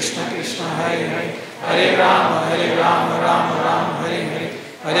 Krishna Krishna, Hare Hare, Hare Rama, Rama Hare Hare,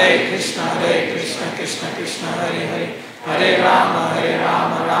 Hare Krishna, Krishna Krishna, Hare Hare, Hare Rama,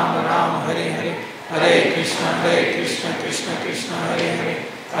 Rama Hare Hare, Hare Krishna, Krishna Krishna, Hare Hare,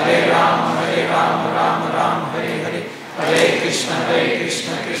 Hare Rama, Rama Hare Hare, Hare Krishna,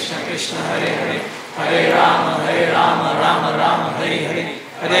 Krishna Krishna, Hare Hare, Hare Rama, Rama Hare Hare, Hare Krishna, Krishna Krishna, Hare Hare, Hare Rama, Rama Hare Hare,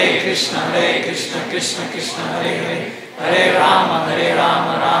 Hare Krishna, Krishna Krishna, Hare Hare, Hare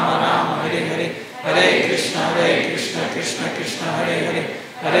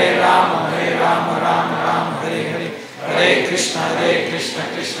Rama, Rama Hare Hare, Hare Krishna,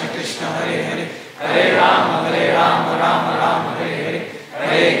 Krishna Krishna, Hare Hare, Hare Rama, Rama Hare Hare,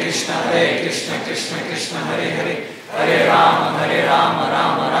 Hare Krishna, Krishna Krishna, Hare Hare, Hare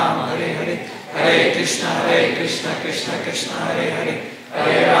Rama, Rama Hare Hare, Hare Krishna, Krishna Krishna, Hare Hare,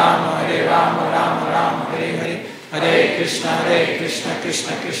 Hare Rama, Rama Hare Hare, Hare Krishna,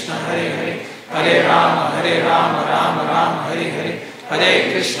 Krishna Krishna, Hare Hare, Hare Rama, Rama Hare Hare,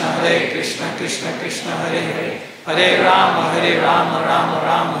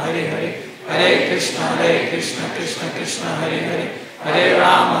 Hare Krishna, Krishna Krishna, Hare Hare, Hare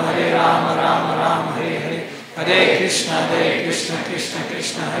Rama, Rama Hare Hare, Hare Krishna, Krishna Krishna, Hare Hare, Hare Rama, Rama Hare Hare, Hare Krishna, Krishna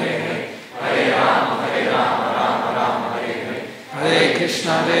Krishna, Hare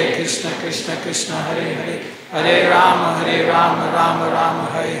Hare, Hare Rama, Hare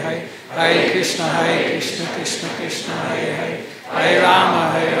Hare, Hare Krishna, Krishna Krishna, Hare Hare,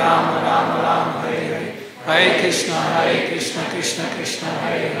 Hare Rama, Rama Hare Hare, Hare Krishna, Krishna Krishna,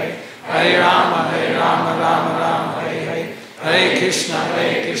 Hare Hare, Hare Rama, Rama Hare Hare, Hare Krishna,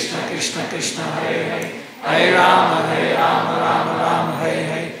 Krishna Krishna, Hare Hare, Hare Rama, Hare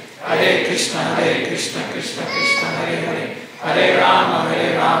Hare, Hare Krishna, Krishna Krishna, Hare Hare, Hare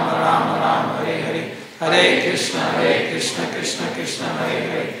Rama, Hare Hare, Hare Krishna, Krishna Krishna, Hare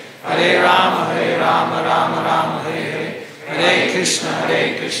Hare, Hare Rama, Hare Hare, Hare Krishna,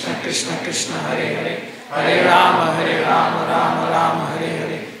 Krishna Krishna, Hare Hare, Hare Rama, Hare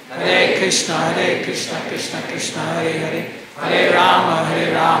Hare, Hare Krishna,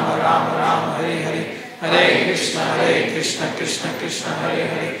 Krishna Krishna,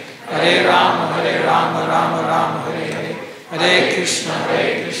 Hare Hare, Hare Rama, Hare Hare, Hare Krishna,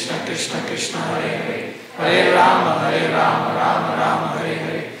 Krishna Krishna, Hare Hare, Hare Rama, Hare Hare,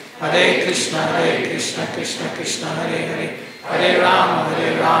 Hare Krishna, Krishna Krishna, Hare Hare, Hare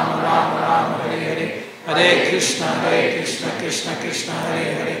Rama, Hare Hare, Hare Krishna, Krishna Krishna,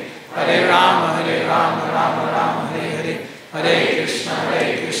 Hare Hare, Hare Rama, Hare Hare,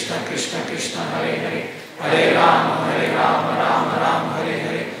 Hare Krishna, Krishna Krishna, Hare Hare, Hare Rama, Hare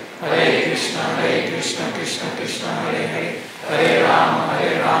Hare, Hare Krishna, Krishna Krishna, Hare Hare, Hare Rama,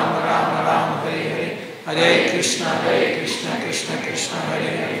 Hare Hare, Hare Krishna, Krishna Krishna,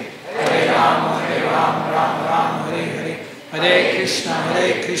 Hare Hare, Hare Rama, Hare Hare, Hare Krishna, Krishna Krishna, Hare Hare, Hare Rama, Hare Hare, Hare Krishna,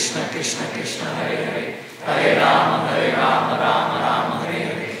 Krishna Krishna, Hare Hare, Hare Rama, Hare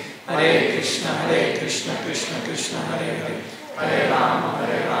Hare, Hare Krishna, Krishna Krishna, Hare Hare, Hare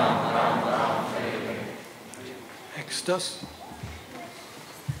Rama, Rama Hare Hare. Extas.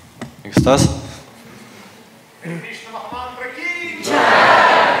 Экстаз.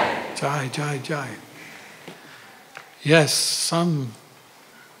 Jai. Yes,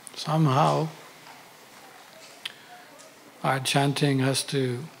 somehow our chanting has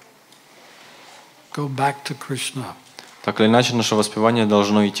to go back to Krishna. Так или иначе, наше воспевание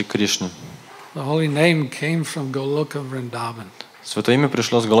должно идти к Кришне. The holy name came from Goloka Vrindavan. Святое имя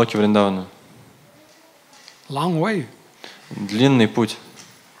пришло с Галоки Вриндавана. Long way. Длинный путь.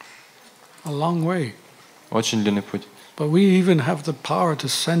 A long way. Очень длинный путь. But we even have the power to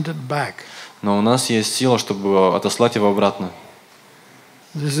send it back. Но у нас есть сила, чтобы отослать его обратно.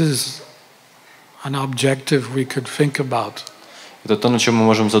 This is an objective we could think about. Это то, над чем мы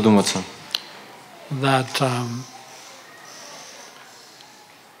можем задуматься. That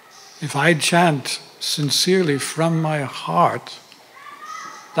if I chant sincerely from my heart,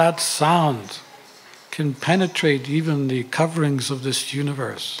 that sound can penetrate even the coverings of this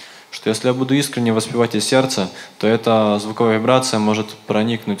universe. Что если я буду искренне воспевать из сердца, то эта звуковая вибрация может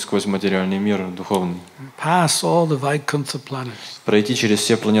проникнуть сквозь материальный мир духовный. Pass all the Vaikuntha planets. Пройти через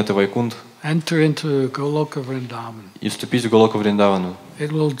все планеты Вайкунт. Enter into Goloka Vrindavan. И вступить в Галоку Вриндавану.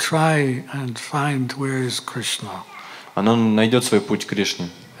 It will try and find where is Krishna. Оно найдет свой путь к Кришне.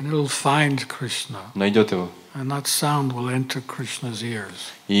 And it will find Krishna. Найдет его. And that sound will enter Krishna's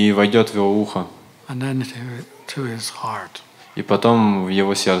ears. И войдет в его ухо. And then to his heart. И потом в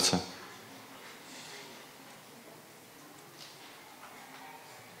его сердце.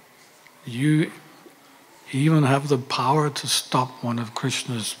 You even have the power to stop one of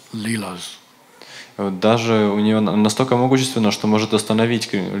Krishna's leelas. Даже у него настолько могущественно, что может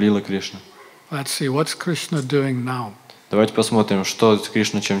остановить лилы Кришны. Let's see, what's Krishna doing now? Давайте посмотрим, что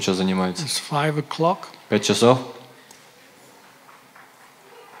Кришна чем сейчас занимается. It's 5 o'clock. 5 часов.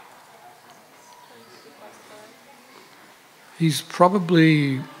 He's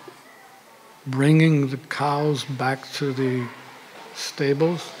probably bringing the cows back to the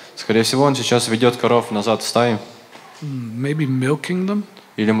stables. Скорее всего, он сейчас ведет коров назад в стаи. Maybe milking them.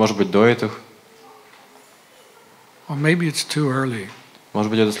 Или, может быть, доит их. Or maybe it's too early. Может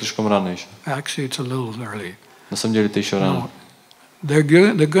быть, это слишком рано еще. Actually, it's a little early. На самом деле, это еще рано. They're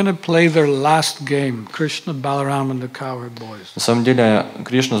going to play their last game. Krishna, Balaram, and the cowherd boys. На самом деле,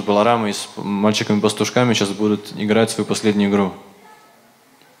 Кришна с Баларамой и с мальчиками-пастушками сейчас будут играть свою последнюю игру.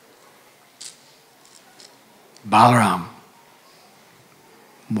 Balaram,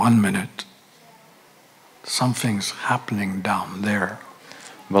 1 minute. Something's happening down there.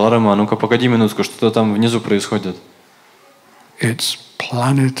 Баларама, ну-ка, погоди минутку, что-то там внизу происходит. It's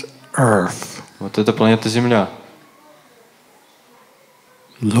planet Earth. Вот это планета Земля.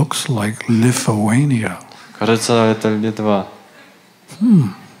 Looks like Lithuania. Кажется, это Литва.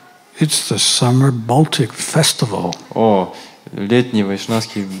 It's the summer Baltic festival. О, летний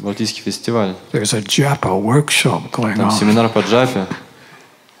вайшнавский балтийский фестиваль. There's a Japa workshop going Там on. семинар по джапе.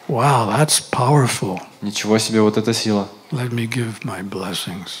 Wow, that's powerful. Ничего себе, вот эта сила. Let me give my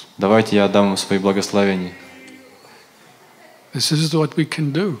blessings. Давайте я дам вам свои благословения. This is what we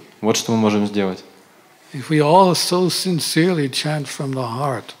can do. Вот что мы можем сделать. If we all so sincerely chant from the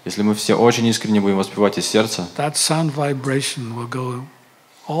heart, Если мы все очень искренне будем воспевать из сердца, that sound vibration will go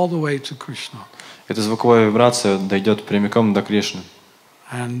all the way to Krishna. эта звуковая вибрация дойдет прямиком до Кришны.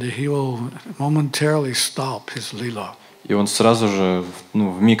 And he will momentarily stop his lila. И он сразу же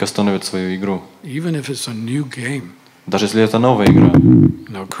вмиг остановит свою игру. Even if it's a new game. Даже если это новая игра.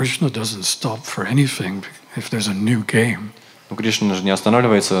 No, Krishna doesn't stop for anything if there's a new game. Но Кришна же не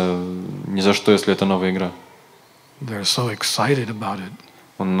останавливается ни за что, если это новая игра. They're so excited about it.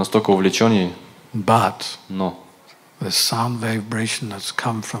 Он настолько увлечен ей. But Но the sound vibration that's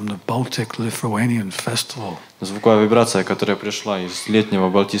come from the Baltic Lithuanian festival, звуковая вибрация, которая пришла из летнего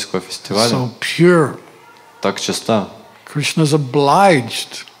Балтийского фестиваля, so pure. так чиста. Krishna's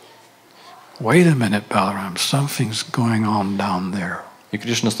obliged. Wait a minute, Balaram, something's going on down there. И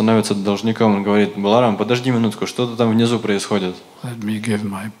Кришна становится должником. Он говорит: Баларам, подожди минутку, что-то там внизу происходит. Let me give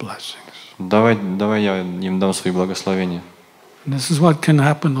my blessings. Давай я им дам свои благословения. And this is what can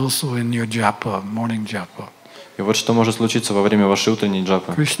happen also in your japa, morning japa. И вот что может случиться во время вашей утренней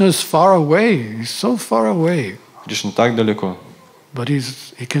джапы. Krishna is far away. He's so far away. Кришна так далеко. But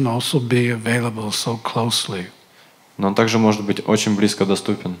he can also be available so closely Но он также может быть очень близко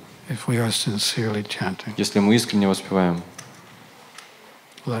доступен, if we are sincerely chanting. если мы искренне воспеваем.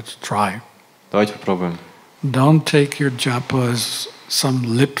 Let's try. Давайте попробуем. Don't take your japa as some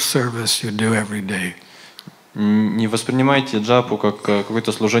lip service you do every day. Не воспринимайте джапу как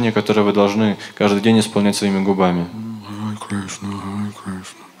какое-то служение, которое вы должны каждый день исполнять своими губами. Hare Krishna, Hare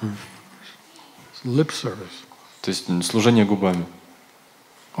Krishna. It's lip service. То есть служение губами.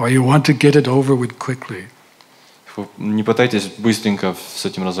 Or you want to get it over with quickly. Не пытайтесь быстренько с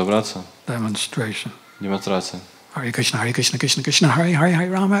этим разобраться. Demonstration. Демонстрация. Hare Krishna, Krishna, Krishna, Hare Hare, Hare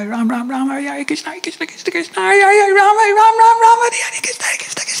Rama, Hare Ram, Ram, Ram, Hare Krishna, Krishna, Krishna, Krishna, Hare Hare, Ram, Hare Ram, Ram, Ram, Hare Krishna,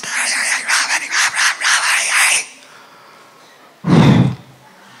 Krishna, Krishna, Hare Hare, Ram, Hare Ram, Ram, Ram, Hare Hare.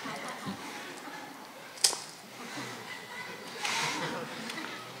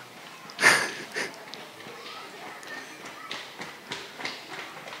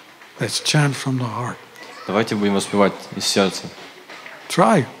 Let's chant from the heart. Давайте будем воспевать из сердца.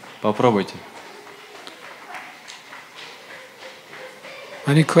 Try. Попробуйте.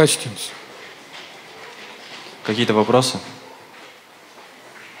 Any questions? Какие-то вопросы?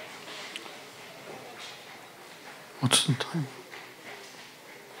 What's the time?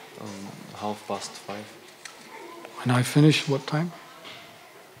 5:30. When I finish, what time?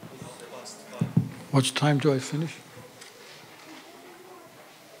 What time do I finish?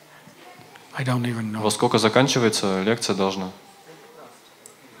 I don't even know. Во сколько заканчивается лекция должна?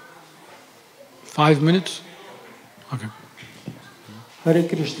 5 minutes? Okay. Харе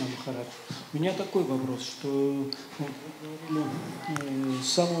Кришна, Махарадж. У меня такой вопрос, что с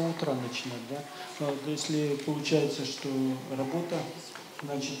самого утра начинать, да? Вот если получается, что работа,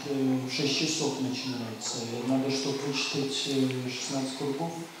 значит, в 6 часов начинается, надо, чтобы вычитать 16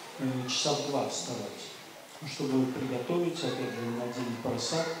 кругов, часа в 2 вставать, чтобы приготовиться, опять же, на день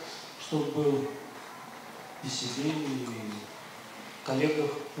просад, чтобы был и себе, и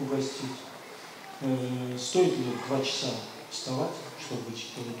коллегах угостить. Стоит ли 2 часа вставать, чтобы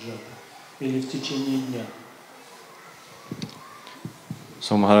вычитывать джапу, или в течение дня?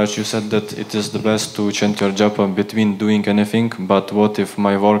 So Maharaj, you said that it is the best to chant your japa between doing anything, but what if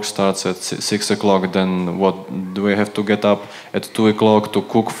my work starts at 6 o'clock, then what, do I have to get up at 2 o'clock to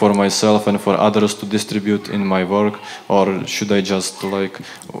cook for myself and for others to distribute in my work, or should I just like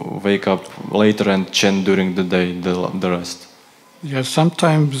wake up later and chant during the day, the rest? Yes,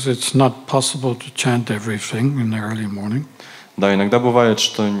 sometimes it's not possible to chant everything in the early morning. Да, иногда бывает,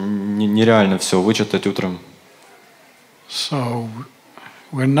 что нереально все вычитать утром. So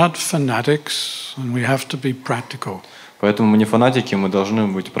we're not fanatics, and we have to be practical. Поэтому мы не фанатики, мы должны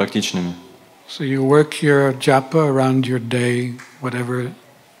быть практичными. So you work your japa around your day, whatever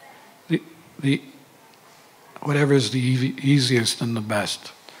whatever is the easiest and the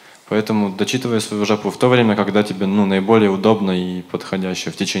best. Поэтому дочитывай свою жапу в то время, когда тебе наиболее удобно и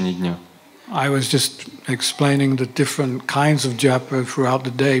подходяще в течение дня. I was just explaining the different kinds of japa throughout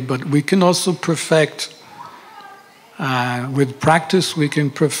the day, but we can also perfect, with practice we can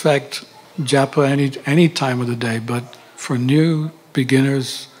perfect japa any time of the day, but for new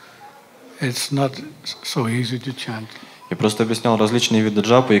beginners it's not so easy to chant. Я просто объяснял различные виды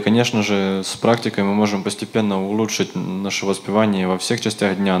джапы, и, конечно же, с практикой мы можем постепенно улучшить наше воспевание во всех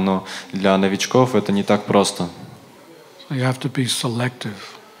частях дня, но для новичков это не так просто. So you have to be selective.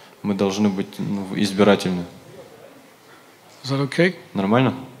 Мы должны быть избирательны. Is that okay?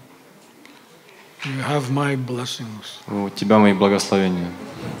 Нормально? You have my blessings. У тебя мои благословения.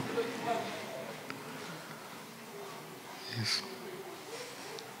 Yes.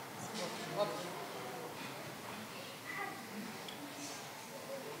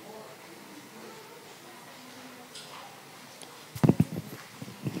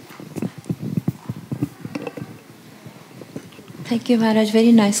 Thank you, Maharaj.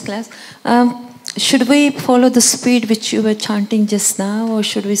 Very nice class. Should we follow the speed which you were chanting just now, or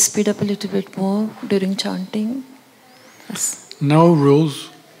should we speed up a little bit more during chanting? Yes. No rules.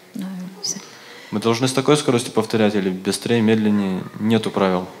 No. Мы должны с такой скоростью повторять или быстрее, медленнее? Нету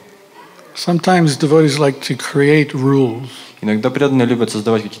правил. Sometimes devotees like to create rules. Иногда преданные любят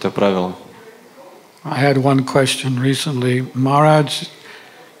создавать какие-то правила. I had one question recently. Maharaj,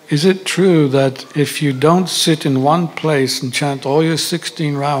 is it true that if you don't sit in one place and chant all your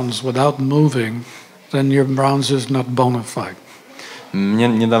 16 rounds without moving, then your rounds is not bona fide? Мне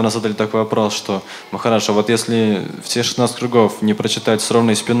недавно задали такой вопрос, что Махарадж, а вот если все 16 кругов не прочитать с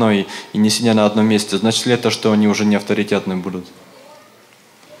ровной спиной и не сидя на одном месте, значит ли это, что они уже не авторитетны будут?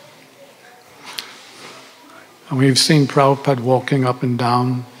 And we've seen Prabhupada walking up and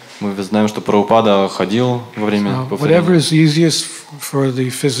down. Мы знаем, что Прабхупада ходил во время So whatever повторения. is easiest for the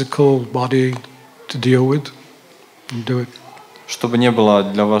physical body to deal with, do it. Чтобы не было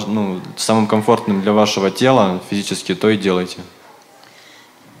для вас, самым комфортным для вашего тела физически, то и делайте.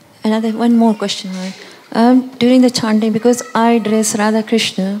 One more question. During the chanting, because I dress Radha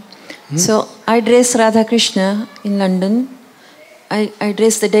Krishna, so I dress Radha Krishna in London. I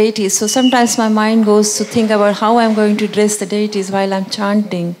dress the deities. So sometimes my mind goes to think about how I'm going to dress the deities while I'm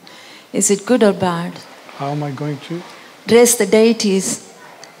chanting. Is it good or bad? How am I going to? Dress the deities.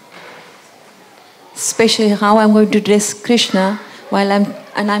 Especially how I'm going to dress Krishna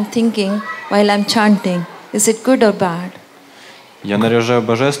I'm thinking while I'm chanting. Is it good or bad? Я наряжаю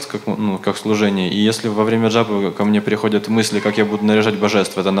божеств как служение, и если во время джапы ко мне приходят мысли, как я буду наряжать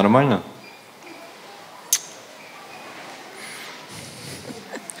божеств, это нормально?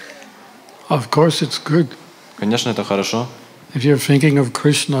 Of course it's good. Конечно, это хорошо. If you're thinking of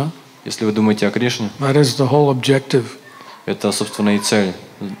Krishna, Если вы думаете о Кришне, that is the whole objective. это, собственно, и цель.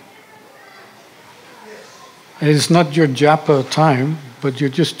 It's not your japa time, but you're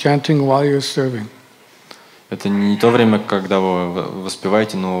just chanting while you're serving. Это не то время, когда вы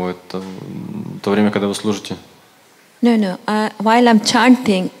воспеваете, но это то время, когда вы служите. No. While I'm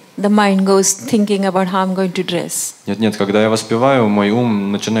chanting, the mind goes thinking about how I'm going to dress. Нет, когда я воспеваю, мой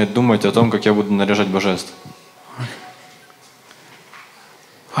ум начинает думать о том, как я буду наряжать божеств.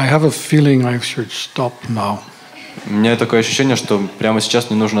 I have a feeling I should stop now. У меня такое ощущение, что прямо сейчас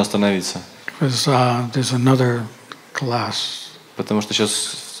мне нужно остановиться. Because there's another class. Потому что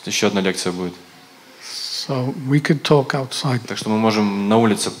сейчас еще одна лекция будет. So we could talk outside. Так что мы можем на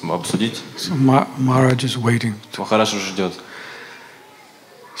улице обсудить. So Maharaj is waiting. Махарадж уже ждет.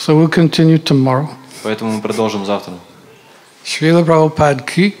 So we'll continue tomorrow. Поэтому мы продолжим завтра. Srila Prabhupada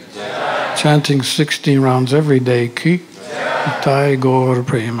ki. Chanting 16 rounds every day ki. Nitai Gaur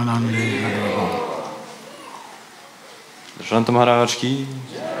Premanande. Dhirasanta Maharaj ki.